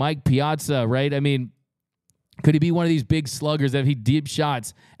a Mike Piazza, right? I mean, could he be one of these big sluggers that he deep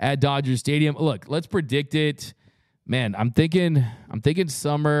shots at Dodger Stadium? Look, let's predict it. Man, I'm thinking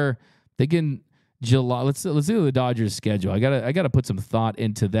summer, thinking July. Let's do the Dodgers schedule. I gotta put some thought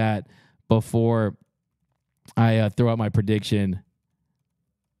into that before I throw out my prediction.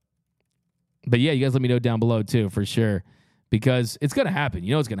 But yeah, you guys let me know down below too, for sure. because it's going to happen.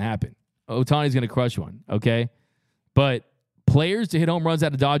 You know it's going to happen. Ohtani's going to crush one, okay? But players to hit home runs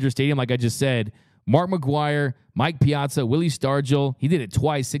at a Dodger Stadium, like I just said, Mark McGwire, Mike Piazza, Willie Stargell. He did it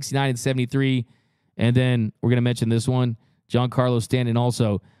twice, 69 and 73. And then we're going to mention this one, Giancarlo Stanton,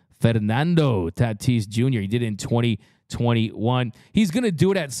 also Fernando Tatis Jr. He did it in 2021. He's going to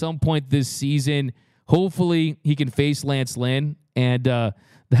do it at some point this season. Hopefully he can face Lance Lynn, and that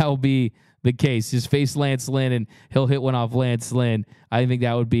will be the case. Just face Lance Lynn, and he'll hit one off Lance Lynn. I think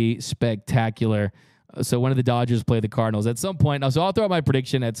that would be spectacular. So when do the Dodgers play the Cardinals? At some point. So I'll throw out my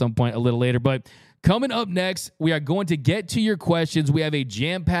prediction at some point a little later. But coming up next, we are going to get to your questions. We have a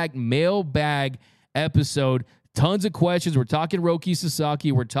jam-packed mailbag episode. Tons of questions. We're talking Roki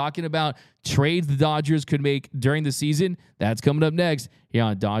Sasaki. We're talking about trades the Dodgers could make during the season. That's coming up next here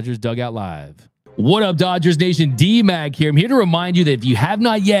on Dodgers Dugout Live. What up, Dodgers Nation? D-Mac here. I'm here to remind you that if you have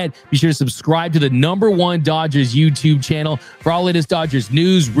not yet, be sure to subscribe to the #1 Dodgers YouTube channel for all latest Dodgers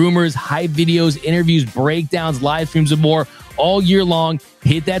news, rumors, hype videos, interviews, breakdowns, live streams, and more all year long.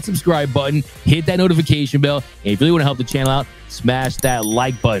 Hit that subscribe button, hit that notification bell, and if you really want to help the channel out, smash that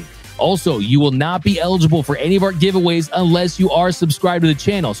like button. Also, you will not be eligible for any of our giveaways unless you are subscribed to the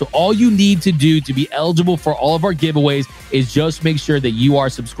channel. So all you need to do to be eligible for all of our giveaways is just make sure that you are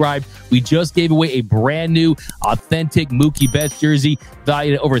subscribed. We just gave away a brand new authentic Mookie Betts jersey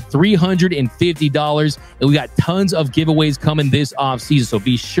valued at over $350. And we got tons of giveaways coming this offseason. So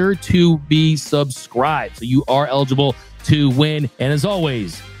be sure to be subscribed so you are eligible to win. And as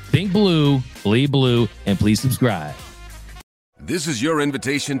always, think blue, bleed blue, and please subscribe. This is your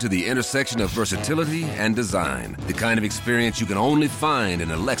invitation to the intersection of versatility and design. The kind of experience you can only find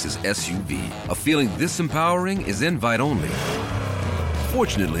in a Lexus SUV. A feeling this empowering is invite only.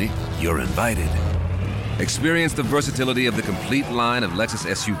 Fortunately, you're invited. Experience the versatility of the complete line of Lexus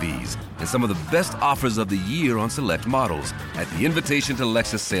SUVs and some of the best offers of the year on select models at the Invitation to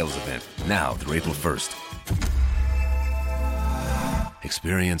Lexus sales event, now through April 1st.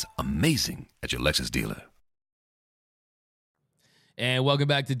 Experience amazing at your Lexus dealer. And welcome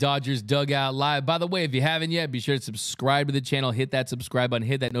back to Dodgers Dugout Live. By the way, if you haven't yet, be sure to subscribe to the channel, hit that subscribe button,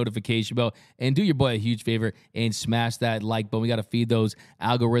 hit that notification bell, and do your boy a huge favor and smash that like button. We got to feed those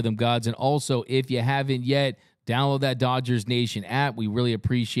algorithm gods. And also, if you haven't yet, download that Dodgers Nation app. We really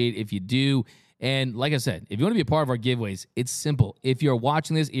appreciate if you do. And like I said, if you want to be a part of our giveaways, it's simple. If you're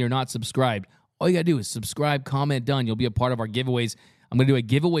watching this and you're not subscribed, all you got to do is subscribe, comment, done. You'll be a part of our giveaways. I'm going to do a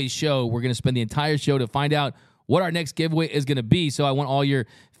giveaway show. We're going to spend the entire show to find out what our next giveaway is going to be. So I want all your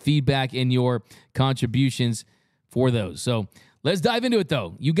feedback and your contributions for those. So let's dive into it,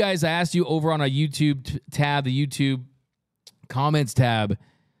 though. You guys, I asked you over on our YouTube tab, the YouTube comments tab,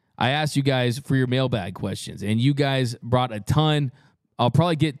 I asked you guys for your mailbag questions, and you guys brought a ton. I'll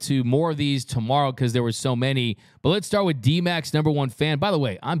probably get to more of these tomorrow because there were so many. But let's start with D-Mac's #1 fan. By the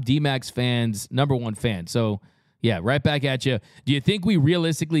way, I'm D-Mac's fan's #1 fan. So yeah, right back at you. Do you think we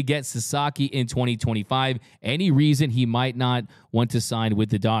realistically get Sasaki in 2025? Any reason he might not want to sign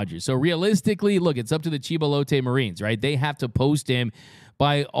with the Dodgers? So realistically, look, it's up to the Chibalote Marines, right? They have to post him.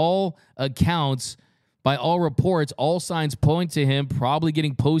 By all accounts, by all reports, all signs point to him probably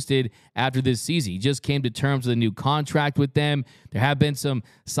getting posted after this season. He just came to terms with a new contract with them. There have been some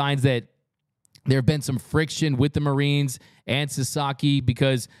signs that there have been some friction with the Marines and Sasaki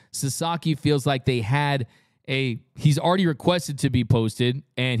because Sasaki feels like they had he's already requested to be posted,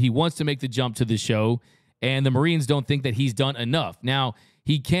 and he wants to make the jump to the show, and the Marines don't think that he's done enough. Now,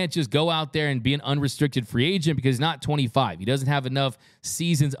 he can't just go out there and be an unrestricted free agent because he's not 25. He doesn't have enough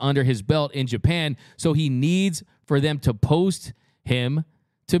seasons under his belt in Japan, so he needs for them to post him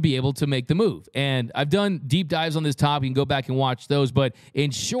to be able to make the move. And I've done deep dives on this topic. You can go back and watch those, but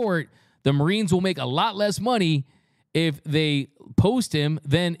in short, the Marines will make a lot less money if they post him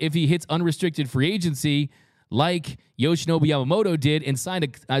than if he hits unrestricted free agency like Yoshinobu Yamamoto did and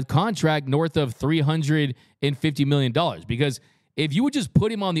signed a contract north of $350 million. Because if you would just put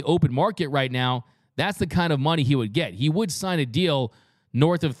him on the open market right now, that's the kind of money he would get. He would sign a deal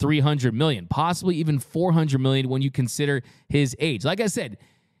north of $300 million, possibly even $400 million when you consider his age. Like I said,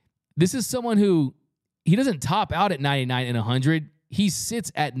 this is someone who, he doesn't top out at 99 and 100. He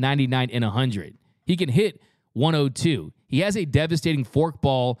sits at 99 and 100. He can hit 102. He has a devastating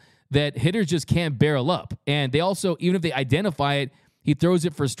forkball that hitters just can't barrel up. And they also, even if they identify it, he throws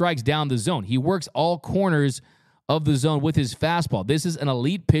it for strikes down the zone. He works all corners of the zone with his fastball. This is an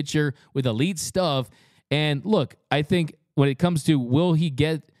elite pitcher with elite stuff. And look, I think when it comes to will he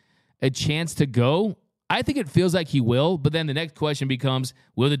get a chance to go, I think it feels like he will. But then the next question becomes,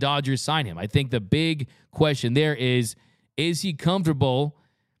 will the Dodgers sign him? I think the big question there is he comfortable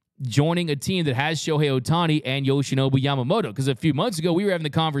joining a team that has Shohei Ohtani and Yoshinobu Yamamoto. Because a few months ago, we were having the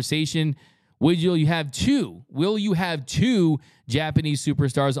conversation, will you have two Japanese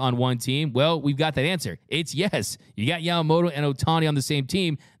superstars on one team? Well, we've got that answer. It's yes. You got Yamamoto and Ohtani on the same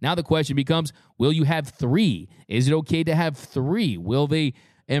team. Now the question becomes, will you have three? Is it okay to have three? Will they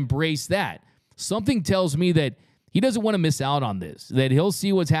embrace that? Something tells me that he doesn't want to miss out on this, that he'll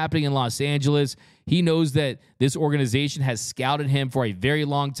see what's happening in Los Angeles. He knows that this organization has scouted him for a very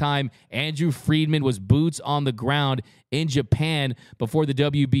long time. Andrew Friedman was boots on the ground in Japan before the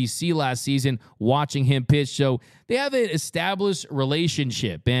WBC last season, watching him pitch. So they have an established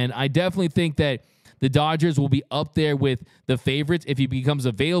relationship, and I definitely think that the Dodgers will be up there with the favorites if he becomes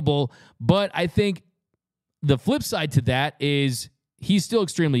available. But I think the flip side to that is he's still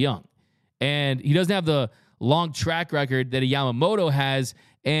extremely young, and he doesn't have the long track record that a Yamamoto has.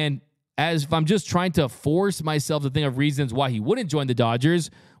 And as if I'm just trying to force myself to think of reasons why he wouldn't join the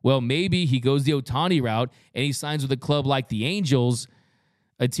Dodgers, well, maybe he goes the Ohtani route and he signs with a club like the Angels,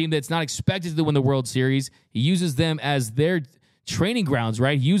 a team that's not expected to win the World Series. He uses them as their training grounds,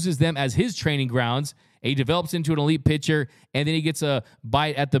 right? He uses them as his training grounds. And he develops into an elite pitcher, and then he gets a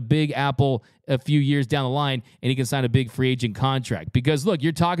bite at the big apple a few years down the line, and he can sign a big free agent contract. Because, look,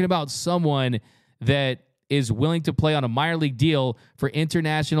 you're talking about someone that is willing to play on a minor league deal for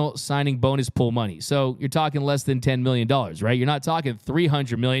international signing bonus pool money. So you're talking less than $10 million, right? You're not talking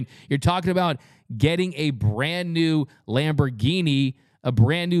 $300 million. You're talking about getting a brand new Lamborghini, a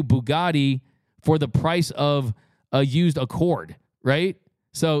brand new Bugatti for the price of a used Accord, right?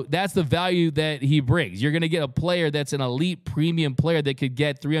 So that's the value that he brings. You're going to get a player that's an elite premium player that could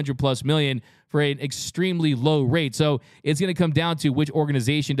get $300+ million for an extremely low rate. So it's going to come down to which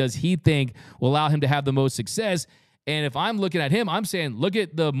organization does he think will allow him to have the most success. And if I'm looking at him, I'm saying, look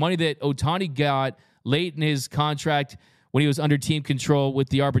at the money that Ohtani got late in his contract when he was under team control with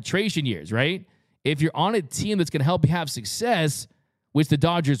the arbitration years, right? If you're on a team that's going to help you have success, which the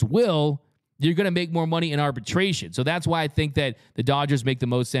Dodgers will, you're going to make more money in arbitration. So that's why I think that the Dodgers make the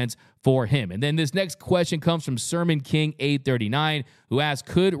most sense for him. And then this next question comes from Sermon King 839, who asks,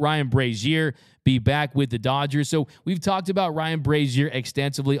 could Ryan Brazier be back with the Dodgers? So we've talked about Ryan Brazier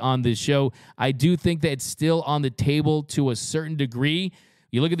extensively on this show. I do think that it's still on the table to a certain degree.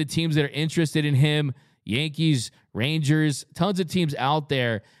 You look at the teams that are interested in him, Yankees, Rangers, tons of teams out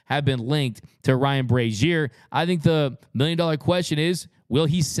there have been linked to Ryan Brazier. I think the million-dollar question is, will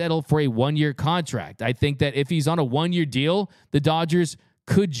he settle for a one-year contract? I think that if he's on a one-year deal, the Dodgers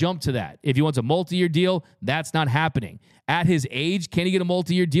could jump to that. If he wants a multi-year deal, that's not happening. At his age, can he get a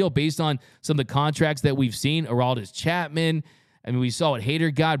multi-year deal based on some of the contracts that we've seen? Aroldis Chapman. I mean, we saw what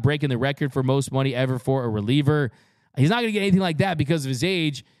Hader got, breaking the record for most money ever for a reliever. He's not going to get anything like that because of his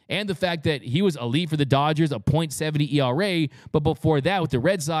age and the fact that he was elite for the Dodgers, a .70 ERA. But before that, with the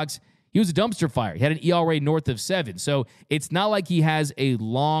Red Sox, he was a dumpster fire. He had an ERA north of 7. So it's not like he has a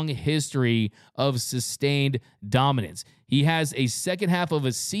long history of sustained dominance. He has a second half of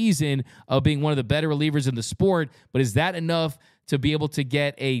a season of being one of the better relievers in the sport, but is that enough to be able to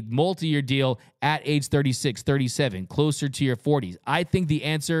get a multi-year deal at age 36, 37, closer to your 40s? I think the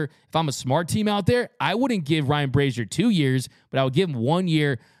answer, if I'm a smart team out there, I wouldn't give Ryan Brazier 2 years, but I would give him 1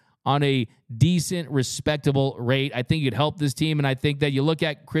 year on a decent, respectable rate. I think it could help this team, and I think that you look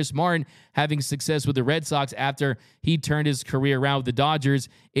at Chris Martin having success with the Red Sox after he turned his career around with the Dodgers.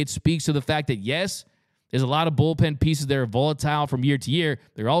 It speaks to the fact that, yes, there's a lot of bullpen pieces that are volatile from year to year.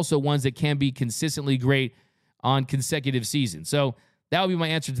 There are also ones that can be consistently great on consecutive seasons. So that would be my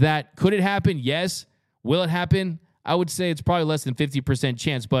answer to that. Could it happen? Yes. Will it happen? I would say it's probably less than 50%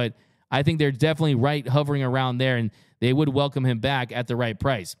 chance, but I think they're definitely right hovering around there, and they would welcome him back at the right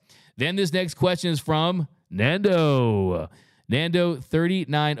price. Then this next question is from Nando. Nando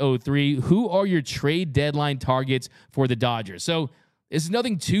 3903. Who are your trade deadline targets for the Dodgers? So it's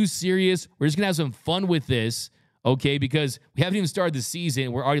nothing too serious. We're just going to have some fun with this, okay, because we haven't even started the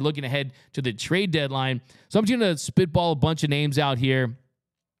season. We're already looking ahead to the trade deadline. So I'm just going to spitball a bunch of names out here,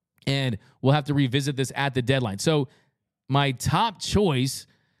 and we'll have to revisit this at the deadline. So my top choice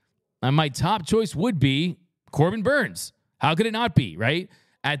would be Corbin Burnes. How could it not be, right?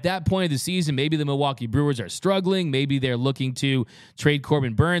 At that point of the season, maybe the Milwaukee Brewers are struggling. Maybe they're looking to trade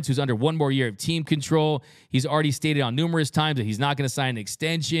Corbin Burnes, who's under one more year of team control. He's already stated on numerous times that he's not going to sign an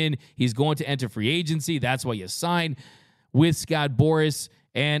extension. He's going to enter free agency. That's why you sign with Scott Boras.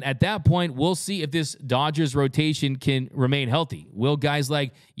 And at that point, we'll see if this Dodgers rotation can remain healthy. Will guys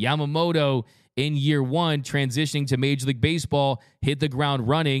like Yamamoto in year one transitioning to Major League Baseball hit the ground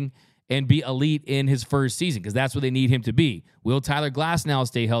running and be elite in his first season? Because that's what they need him to be. Will Tyler Glasnow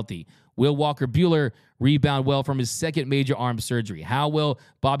stay healthy? Will Walker Buehler rebound well from his second major arm surgery? How will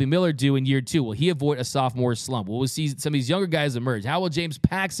Bobby Miller do in year 2? Will he avoid a sophomore slump? Will we see some of these younger guys emerge? How will James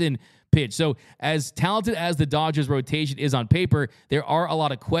Paxton pitch? So as talented as the Dodgers rotation is on paper, there are a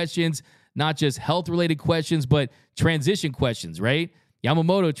lot of questions, not just health-related questions, but transition questions, right?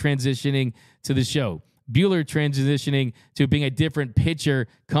 Yamamoto transitioning to the show. Buehler transitioning to being a different pitcher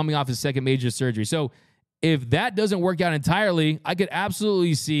coming off his second major surgery. So if that doesn't work out entirely, I could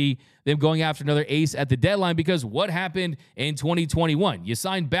absolutely see them going after another ace at the deadline, because what happened in 2021? You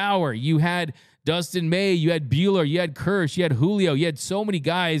signed Bauer, you had Dustin May, you had Buehler, you had Kersh, you had Julio, you had so many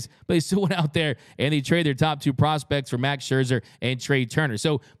guys, but they still went out there and they traded their top 2 prospects for Max Scherzer and Trey Turner.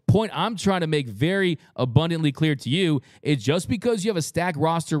 So point I'm trying to make very abundantly clear to you is just because you have a stacked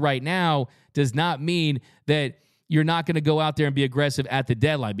roster right now does not mean that you're not going to go out there and be aggressive at the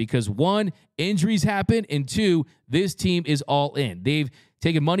deadline, because 1, injuries happen, and 2, this team is all in. They've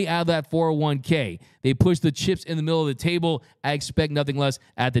taken money out of that 401k. They push the chips in the middle of the table. I expect nothing less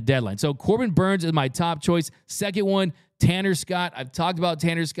at the deadline. So Corbin Burnes is my top choice. Second one, Tanner Scott. I've talked about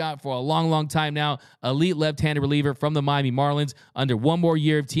Tanner Scott for a long, long time now. Elite left-handed reliever from the Miami Marlins under one more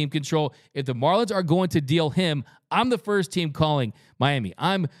year of team control. If the Marlins are going to deal him, I'm the first team calling Miami.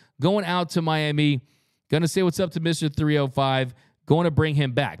 I'm going out to Miami, going to say what's up to Mr. 305, going to bring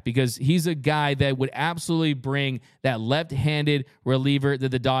him back, because he's a guy that would absolutely bring that left-handed reliever that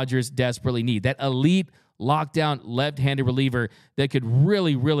the Dodgers desperately need. That elite lockdown left-handed reliever that could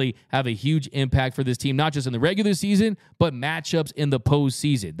really, really have a huge impact for this team, not just in the regular season, but matchups in the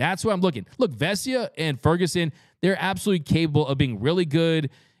postseason. That's what I'm looking. Look, Vesia and Ferguson, they're absolutely capable of being really good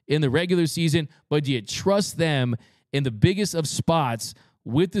in the regular season, but do you trust them in the biggest of spots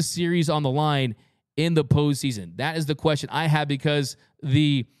with the series on the line in the postseason? That is the question I have, because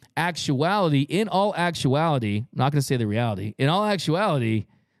the actuality, in all actuality, I'm not going to say the reality, in all actuality,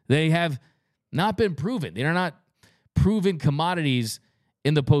 they have not been proven. They're not proven commodities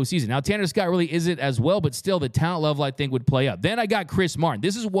in the postseason. Now, Tanner Scott really isn't as well, but still the talent level, I think, would play up. Then I got Chris Martin.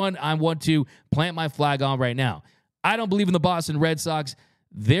 This is one I want to plant my flag on right now. I don't believe in the Boston Red Sox.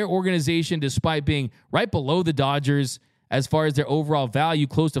 Their organization, despite being right below the Dodgers as far as their overall value,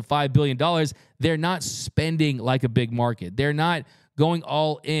 close to $5 billion, they're not spending like a big market. They're not going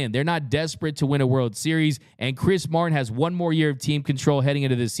all in. They're not desperate to win a World Series. And Chris Martin has one more year of team control heading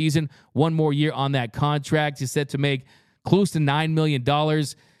into this season, one more year on that contract. He's set to make close to $9 million,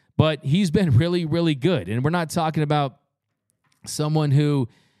 but he's been really, really good. And we're not talking about someone who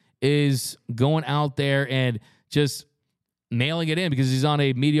is going out there and just nailing it in because he's on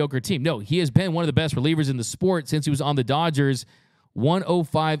a mediocre team. No, he has been one of the best relievers in the sport since he was on the Dodgers.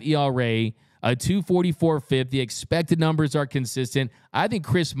 1.05 ERA, a 2.44 FIP. The expected numbers are consistent. I think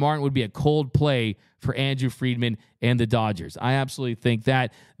Chris Martin would be a cold play for Andrew Friedman and the Dodgers. I absolutely think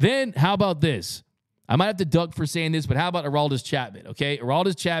that. Then how about this? I might have to duck for saying this, but how about Aroldis Chapman? Okay,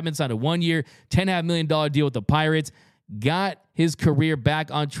 Aroldis Chapman signed a 1-year, $10.5 million deal with the Pirates. Got his career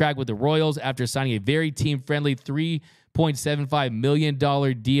back on track with the Royals after signing a very team-friendly $3.75 million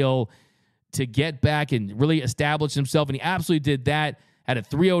deal to get back and really establish himself. And he absolutely did that. Had a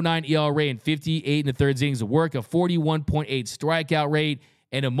 3.09 ERA and 58 1/3 innings of work, a 41.8 strikeout rate.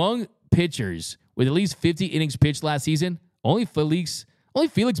 And among pitchers with at least 50 innings pitched last season, only Felix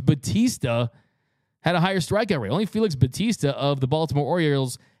Bautista had a higher strikeout rate. Only Felix Bautista of the Baltimore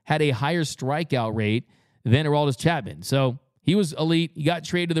Orioles had a higher strikeout rate than Aroldis Chapman. So he was elite. He got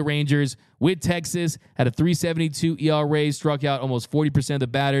traded to the Rangers with Texas, had a 3.72 ERA, struck out almost 40% of the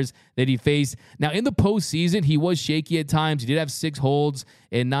batters that he faced. Now, in the postseason, he was shaky at times. He did have 6 holds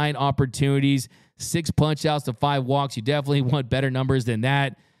and 9 opportunities, 6 punch-outs to 5 walks. You definitely want better numbers than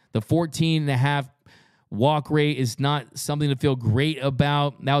that. The 14.5 walk rate is not something to feel great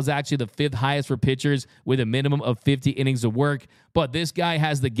about. That was actually the 5th highest for pitchers with a minimum of 50 innings of work. But this guy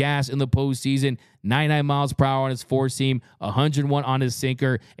has the gas in the postseason, 99 miles per hour on his four-seam, 101 on his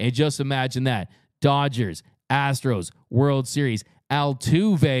sinker. And just imagine that. Dodgers, Astros, World Series,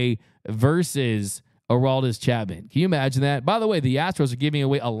 Altuve versus Aroldis Chapman. Can you imagine that? By the way, the Astros are giving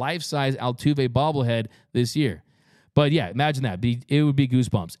away a life-size Altuve bobblehead this year. But yeah, imagine that. It would be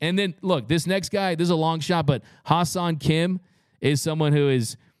goosebumps. And then, look, this next guy, this is a long shot, but Ha-Seong Kim is someone who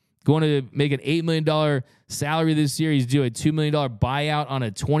is going to make an $8 million salary this year. He's due a $2 million buyout on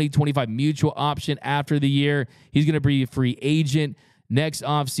a 2025 mutual option after the year. He's going to be a free agent next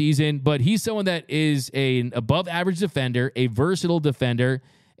offseason. But he's someone that is an above-average defender, a versatile defender,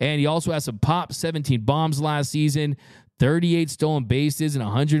 and he also has some pop, 17 bombs last season, 38 stolen bases in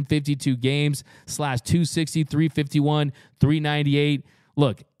 152 games, /260, 351, 398.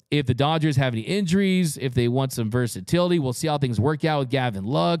 Look, if the Dodgers have any injuries, if they want some versatility, we'll see how things work out with Gavin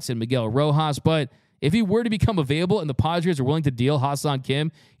Lux and Miguel Rojas. But if he were to become available and the Padres are willing to deal Ha-Seong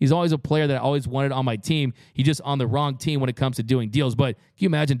Kim, he's always a player that I always wanted on my team. He's just on the wrong team when it comes to doing deals. But can you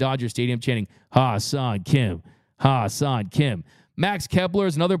imagine Dodger Stadium chanting, Ha-Seong Kim, Ha-Seong Kim? Max Kepler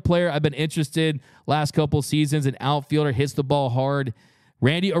is another player I've been interested last couple seasons. An outfielder, hits the ball hard.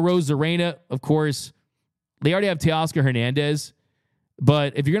 Randy Arozarena, of course. They already have Teoscar Hernandez.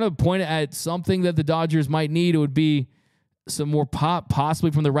 But if you're going to point at something that the Dodgers might need, it would be some more pop, possibly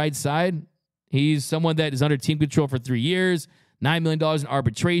from the right side. He's someone that is under team control for 3 years, $9 million in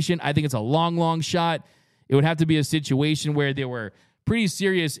arbitration. I think it's a long, long shot. It would have to be a situation where there were pretty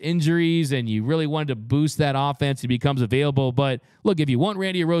serious injuries and you really wanted to boost that offense. He becomes available. But look, if you want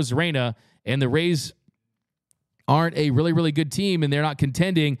Randy Arozarena and the Rays aren't a really, really good team and they're not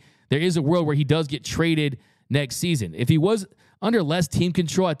contending, there is a world where he does get traded next season. If he was under less team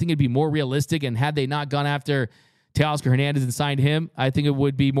control, I think it'd be more realistic. And had they not gone after Teoscar Hernandez and signed him, I think it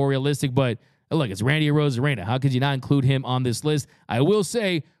would be more realistic. But look, it's Randy Arozarena. How could you not include him on this list? I will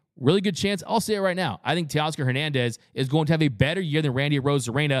say, really good chance. I'll say it right now. I think Teoscar Hernandez is going to have a better year than Randy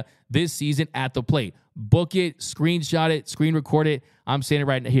Arozarena this season at the plate. Book it, screenshot it, screen record it. I'm saying it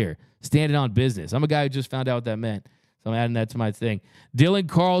right here. Standing on business. I'm a guy who just found out what that meant, so I'm adding that to my thing. Dylan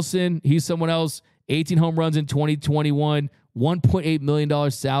Carlson, he's someone else. 18 home runs in 2021, $1.8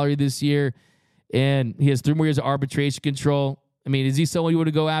 million salary this year, and he has 3 more years of arbitration control. I mean, is he someone you want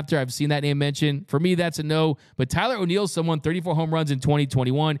to go after? I've seen that name mentioned. For me, that's a no. But Tyler O'Neill's someone, 34 home runs in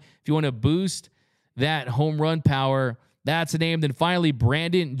 2021. If you want to boost that home run power, that's a name. Then finally,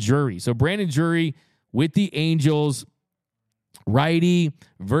 Brandon Drury. So Brandon Drury with the Angels, righty,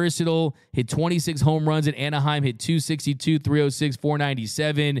 versatile, hit 26 home runs in Anaheim, hit 262, 306,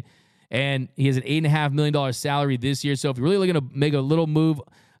 497. And he has an $8.5 million salary this year. So if you're really looking to make a little move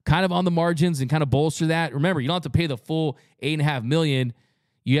kind of on the margins and kind of bolster that, remember, you don't have to pay the full $8.5 million.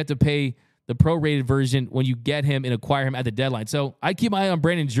 You have to pay the prorated version when you get him and acquire him at the deadline. So I keep my eye on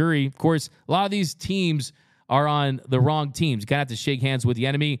Brandon Drury. Of course, a lot of these teams are on the wrong teams. You kind of have to shake hands with the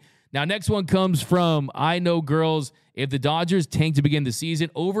enemy. Now, next one comes from I Know Girls. If the Dodgers tank to begin the season,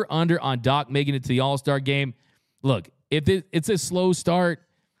 over under on Doc making it to the All-Star game. Look, if it's a slow start,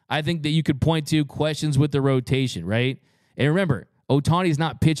 I think that you could point to questions with the rotation, right? And remember, Ohtani's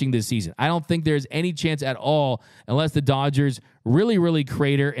not pitching this season. I don't think there's any chance at all, unless the Dodgers really, really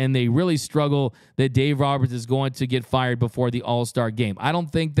crater and they really struggle, that Dave Roberts is going to get fired before the All-Star game. I don't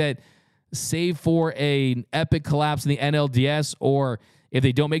think that, save for an epic collapse in the NLDS, or if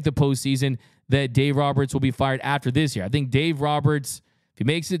they don't make the postseason, that Dave Roberts will be fired after this year. I think Dave Roberts, if he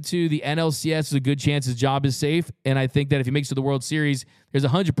makes it to the NLCS, there's a good chance his job is safe. And I think that if he makes it to the World Series, there's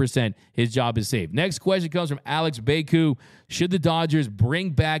 100% his job is safe. Next question comes from Alex Baku. Should the Dodgers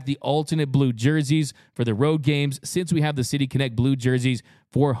bring back the alternate blue jerseys for the road games, since we have the City Connect blue jerseys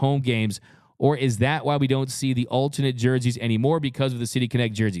for home games? Or is that why we don't see the alternate jerseys anymore, because of the City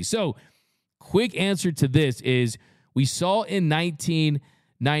Connect jersey? So, quick answer to this is, we saw in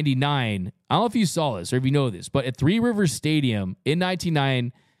 1999, I don't know if you saw this or if you know this, but at Three Rivers Stadium in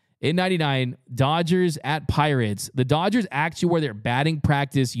 99, Dodgers at Pirates, the Dodgers actually wore their batting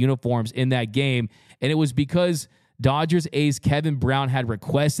practice uniforms in that game, and it was because Dodgers ace Kevin Brown had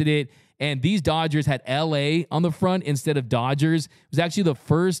requested it, and these Dodgers had LA on the front instead of Dodgers. It was actually the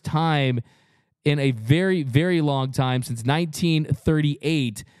first time in a very, very long time, since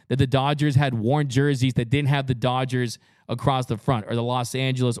 1938, that the Dodgers had worn jerseys that didn't have the Dodgers across the front, or the Los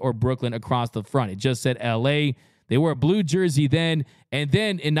Angeles or Brooklyn across the front. It just said LA. They wore a blue jersey then. And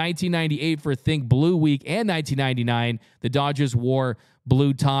then in 1998, for Think Blue Week, and 1999, the Dodgers wore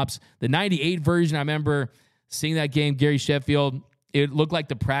blue tops. The 98 version, I remember seeing that game, Gary Sheffield, it looked like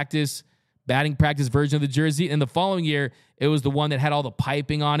the batting practice version of the jersey. And the following year, it was the one that had all the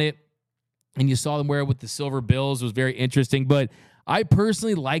piping on it, and you saw them wear it with the silver bills. It was very interesting. But I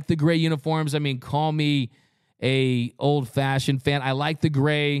personally like the gray uniforms. I mean, call me a old-fashioned fan. I like the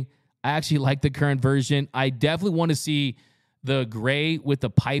gray. I actually like the current version. I definitely want to see the gray with the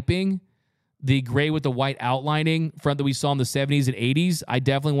piping, the gray with the white outlining front that we saw in the 70s and 80s. I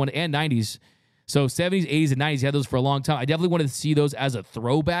definitely want to, and 90s. So 70s, 80s, and 90s, you had those for a long time. I definitely wanted to see those as a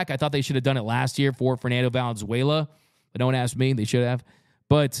throwback. I thought they should have done it last year for Fernando Valenzuela, but no one asked me. They should have.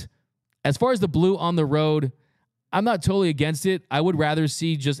 But as far as the blue on the road, I'm not totally against it. I would rather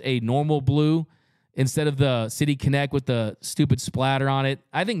see just a normal blue instead of the City Connect with the stupid splatter on it.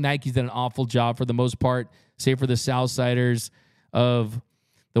 I think Nike's done an awful job for the most part, save for the Southsiders of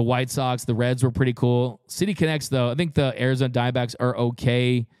the White Sox. The Reds were pretty cool. City Connects, though, I think the Arizona Diamondbacks are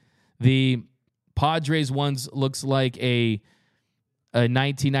okay. The Padres ones looks like a a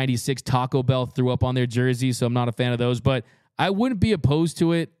 1996 Taco Bell threw up on their jersey, so I'm not a fan of those. But I wouldn't be opposed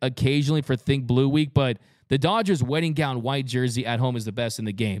to it occasionally for Think Blue Week, but the Dodgers wedding gown white jersey at home is the best in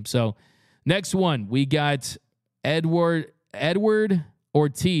the game. So next one, we got Edward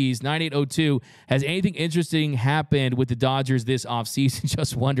Ortiz, 9802. Has anything interesting happened with the Dodgers this offseason?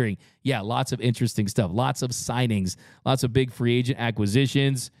 Just wondering. Yeah, lots of interesting stuff. Lots of signings. Lots of big free agent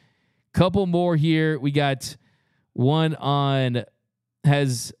acquisitions. Couple more here. We got one on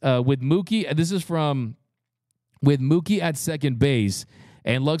with Mookie. This is from with Mookie at second base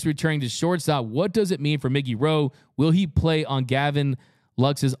and Lux returning to shortstop. What does it mean for Mickey Rowe? Will he play on Gavin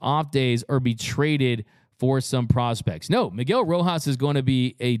Lux's off days or be traded for some prospects? No, Miguel Rojas is going to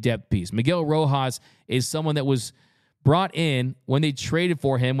be a depth piece. Miguel Rojas is someone that was brought in when they traded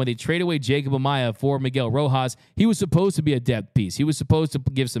for him, when they traded away Jacob Amaya for Miguel Rojas. He was supposed to be a depth piece. He was supposed to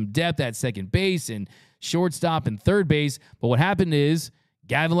give some depth at second base and shortstop and third base. But what happened is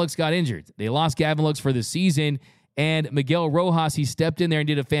Gavin Lux got injured. They lost Gavin Lux for the season. And Miguel Rojas, he stepped in there and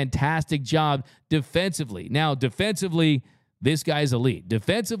did a fantastic job defensively. Now, defensively, this guy's elite.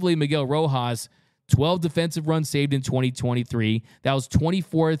 Defensively, Miguel Rojas, 12 defensive runs saved in 2023. That was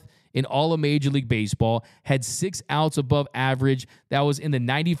 24th in all of Major League Baseball. Had 6 outs above average. That was in the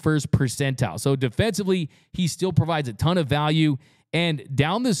 91st percentile. So defensively, he still provides a ton of value. And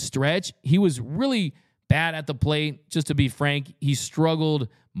down the stretch, he was really bad at the plate. Just to be frank, he struggled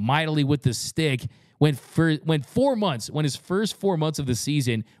mightily with the stick. Went 4 months, his first 4 months of the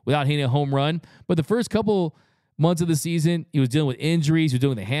season without hitting a home run. But the first couple months of the season, he was dealing with injuries. He was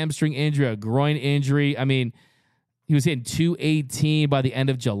dealing with a hamstring injury, a groin injury. I mean, he was hitting .218 by the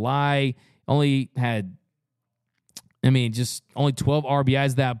end of July. Only 12 RBIs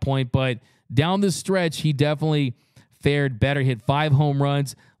at that point. But down the stretch, he definitely fared better. Hit 5 home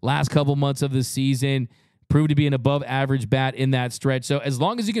runs last couple months of the season. Proved to be an above average bat in that stretch. So as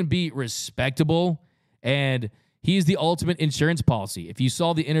long as you can be respectable, and he's the ultimate insurance policy. If you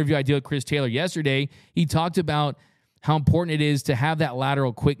saw the interview I did with Chris Taylor yesterday, he talked about how important it is to have that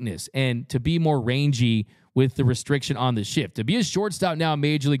lateral quickness and to be more rangy with the restriction on the shift. To be a shortstop now in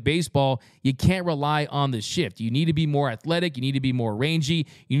Major League Baseball, you can't rely on the shift. You need to be more athletic. You need to be more rangy.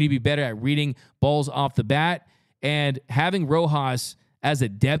 You need to be better at reading balls off the bat. And having Rojas as a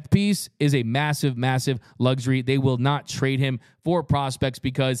depth piece is a massive, massive luxury. They will not trade him for prospects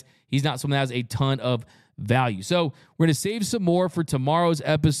because he's not someone that has a ton of value. So we're going to save some more for tomorrow's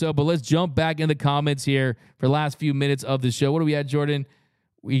episode, but let's jump back in the comments here for the last few minutes of the show. What do we at, Jordan?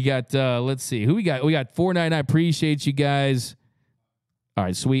 We got, let's see, who we got? We got 499. Appreciate you guys. All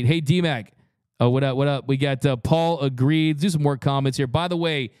right, sweet. Hey, D-Mac. Oh, what up? What up? We got Paul agreed. Let's do some more comments here. By the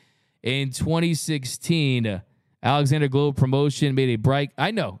way, in 2016, Alexander Globe Promotion made a bright. I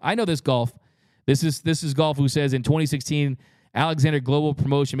know this golf. This is golf who says in 2016, Alexander Global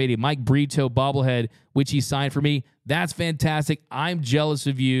Promotion made a Mike Brito bobblehead, which he signed for me. That's fantastic. I'm jealous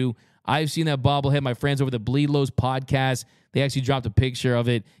of you. I've seen that bobblehead. My friends over the Bleed Lows podcast, they actually dropped a picture of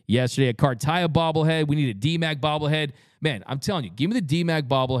it yesterday. A Cartaya bobblehead. We need a D-Mac bobblehead. Man, I'm telling you, give me the D-Mac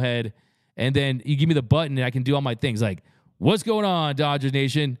bobblehead, and then you give me the button, and I can do all my things. Like, what's going on, Dodgers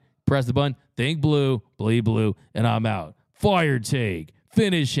Nation? Press the button, think blue, bleed blue, and I'm out. Fire take.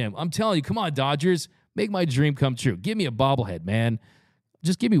 Finish him. I'm telling you, come on, Dodgers. Make my dream come true. Give me a bobblehead, man.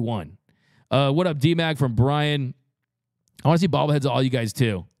 Just give me one. What up, D-Mac from Brian? I want to see bobbleheads of all you guys,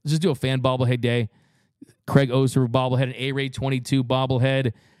 too. Let's just do a fan bobblehead day. Craig Oster bobblehead, an A-Ray 22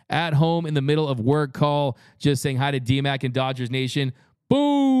 bobblehead. At home in the middle of work call. Just saying hi to D-Mac and Dodgers Nation.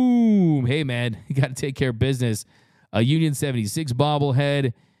 Boom. Hey, man, you got to take care of business. A Union 76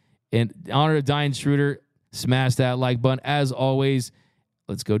 bobblehead. In honor of Diane Schroeder, smash that like button. As always,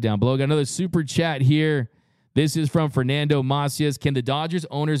 let's go down below. Got another super chat here. This is from Fernando Macias. Can the Dodgers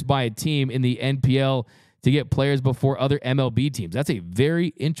owners buy a team in the NPL to get players before other MLB teams? That's a very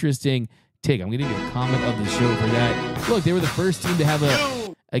interesting take. I'm going to give you a comment of the show for that. Look, they were the first team to have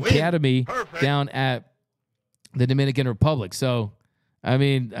a academy down at the Dominican Republic. So, I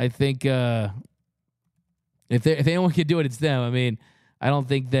mean, I think if anyone can do it, it's them. I mean, I don't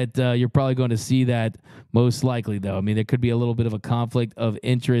think that you're probably going to see that most likely, though. I mean, there could be a little bit of a conflict of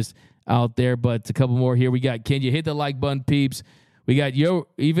interest out there, but a couple more here. We got, can you hit the like button, peeps? We got,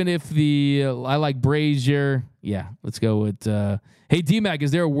 even if I like Brazier. Yeah, let's go with, hey, D-Mac, is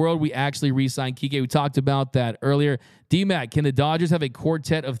there a world we actually re-sign Kike? We talked about that earlier. D-Mac, can the Dodgers have a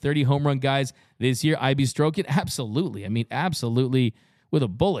quartet of 30 home run guys this year? I be stroking? Absolutely. I mean, absolutely with a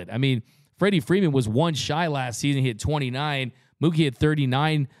bullet. I mean, Freddie Freeman was one shy last season. He hit 29. Mookie hit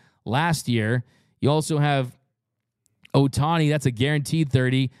 39 last year. You also have Ohtani, that's a guaranteed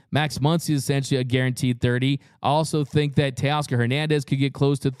 30. Max Muncy is essentially a guaranteed 30. I also think that Teoscar Hernandez could get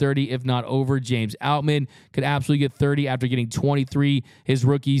close to 30, if not over. James Outman could absolutely get 30 after getting 23 his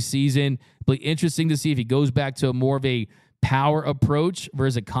rookie season. It'll be interesting to see if he goes back to more of a power approach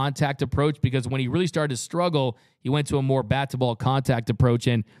versus a contact approach, because when he really started to struggle, he went to a more bat-to-ball contact approach,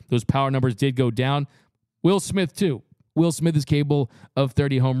 and those power numbers did go down. Will Smith, too. Will Smith is capable of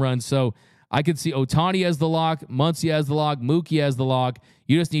 30 home runs, so I could see Ohtani as the lock, Muncy as the lock, Mookie as the lock.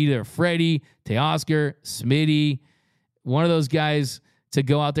 You just need either Freddie, Teoscar, Smitty, one of those guys to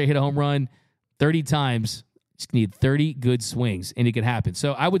go out there, hit a home run 30 times. Just need 30 good swings, and it could happen.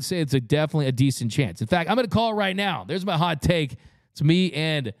 So I would say it's definitely a decent chance. In fact, I'm going to call it right now. There's my hot take. It's me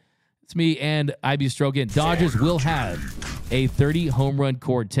and IB Strogan. Dodgers will have a 30 home run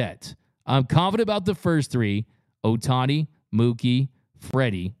quartet. I'm confident about the first three: Ohtani, Mookie,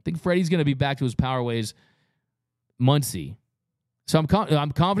 Freddie. I think Freddie's going to be back to his power ways. Muncy. So I'm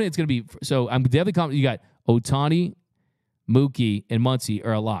confident it's going to be. So I'm definitely confident you got Ohtani, Mookie, and Muncy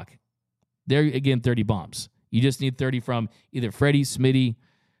are a lock. They're, again, 30 bombs. You just need 30 from either Freddie, Smitty,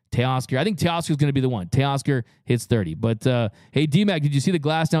 Teoscar. I think Teoscar's going to be the one. Teoscar hits 30. But, hey, D-Mac, did you see the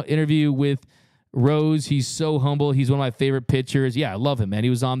Glass Now interview with Rose? He's so humble. He's one of my favorite pitchers. Yeah, I love him, man. He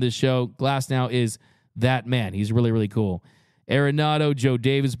was on this show. Glass Now is that man. He's really, really cool. Arenado, Joe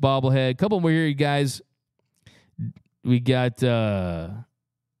Davis, Bobblehead. A couple more here, you guys. We got, what?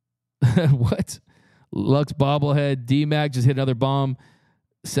 Lux Bobblehead. D-Mac just hit another bomb.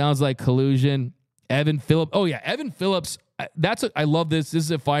 Sounds like collusion. Evan Phillips. Oh, yeah. Evan Phillips. I love this. This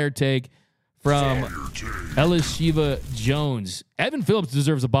is a fire take from Ellis Shiva Jones. Evan Phillips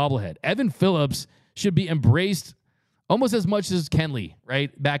deserves a bobblehead. Evan Phillips should be embraced almost as much as Kenley,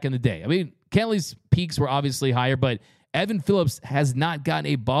 right? Back in the day. I mean, Kenley's peaks were obviously higher, but Evan Phillips has not gotten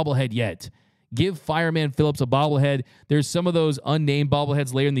a bobblehead yet. Give Fireman Phillips a bobblehead. There's some of those unnamed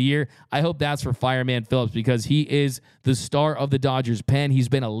bobbleheads later in the year. I hope that's for Fireman Phillips, because he is the star of the Dodgers pen. He's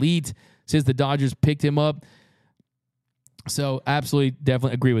been elite since the Dodgers picked him up. So absolutely,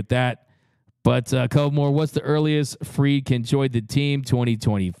 definitely agree with that. But a couple more. What's the earliest Fried can join the team?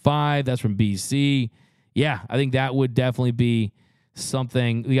 2025. That's from BC. Yeah, I think that would definitely be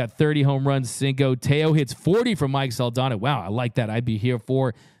something. We got 30 home runs. Cinco. Teo hits 40 from Mike Saldana. Wow, I like that. I'd be here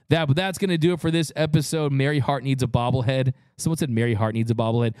for that. But that's going to do it for this episode. Mary Hart needs a bobblehead. Someone said Mary Hart needs a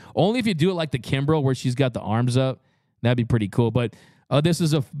bobblehead. Only if you do it like the Kimbrel, where she's got the arms up. That'd be pretty cool. But this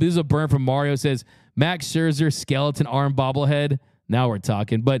is a burn from Mario. It says Max Scherzer skeleton arm bobblehead. Now we're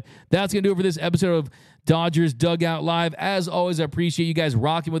talking. But that's going to do it for this episode of Dodgers Dugout Live. As always, I appreciate you guys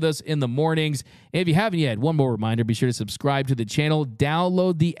rocking with us in the mornings. And if you haven't yet, one more reminder, be sure to subscribe to the channel,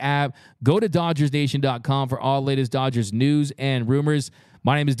 download the app, go to DodgersNation.com for all the latest Dodgers news and rumors.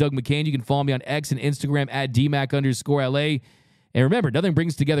 My name is Doug McCain. You can follow me on X and Instagram at DMac_LA. And remember, nothing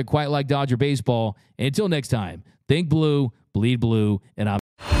brings together quite like Dodger baseball. And until next time, think blue, bleed blue, and I'm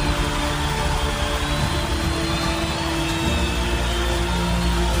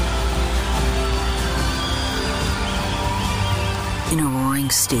in a roaring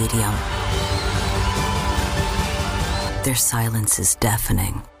stadium. Their silence is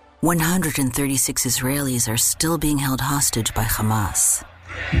deafening. 136 Israelis are still being held hostage by Hamas.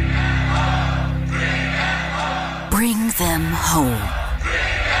 Bring them home.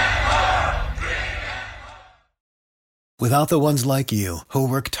 Without the ones like you, who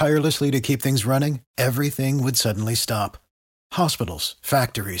work tirelessly to keep things running, everything would suddenly stop. Hospitals,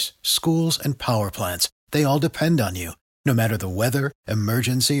 factories, schools, and power plants, they all depend on you. No matter the weather,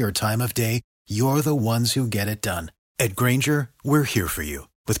 emergency, or time of day, you're the ones who get it done. At Grainger, we're here for you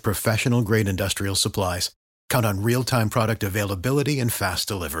with professional-grade industrial supplies. Count on real-time product availability and fast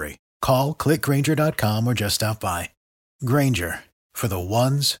delivery. Call, click Grainger.com, or just stop by. Grainger, for the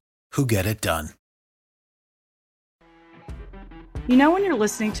ones who get it done. You know when you're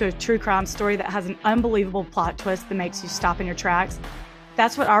listening to a true crime story that has an unbelievable plot twist that makes you stop in your tracks?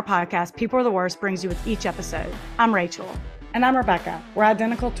 That's what our podcast, People Are the Worst, brings you with each episode. I'm Rachel. And I'm Rebecca. We're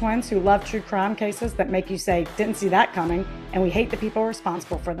identical twins who love true crime cases that make you say, didn't see that coming, and we hate the people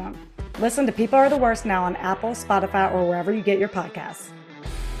responsible for them. Listen to People Are the Worst now on Apple, Spotify, or wherever you get your podcasts.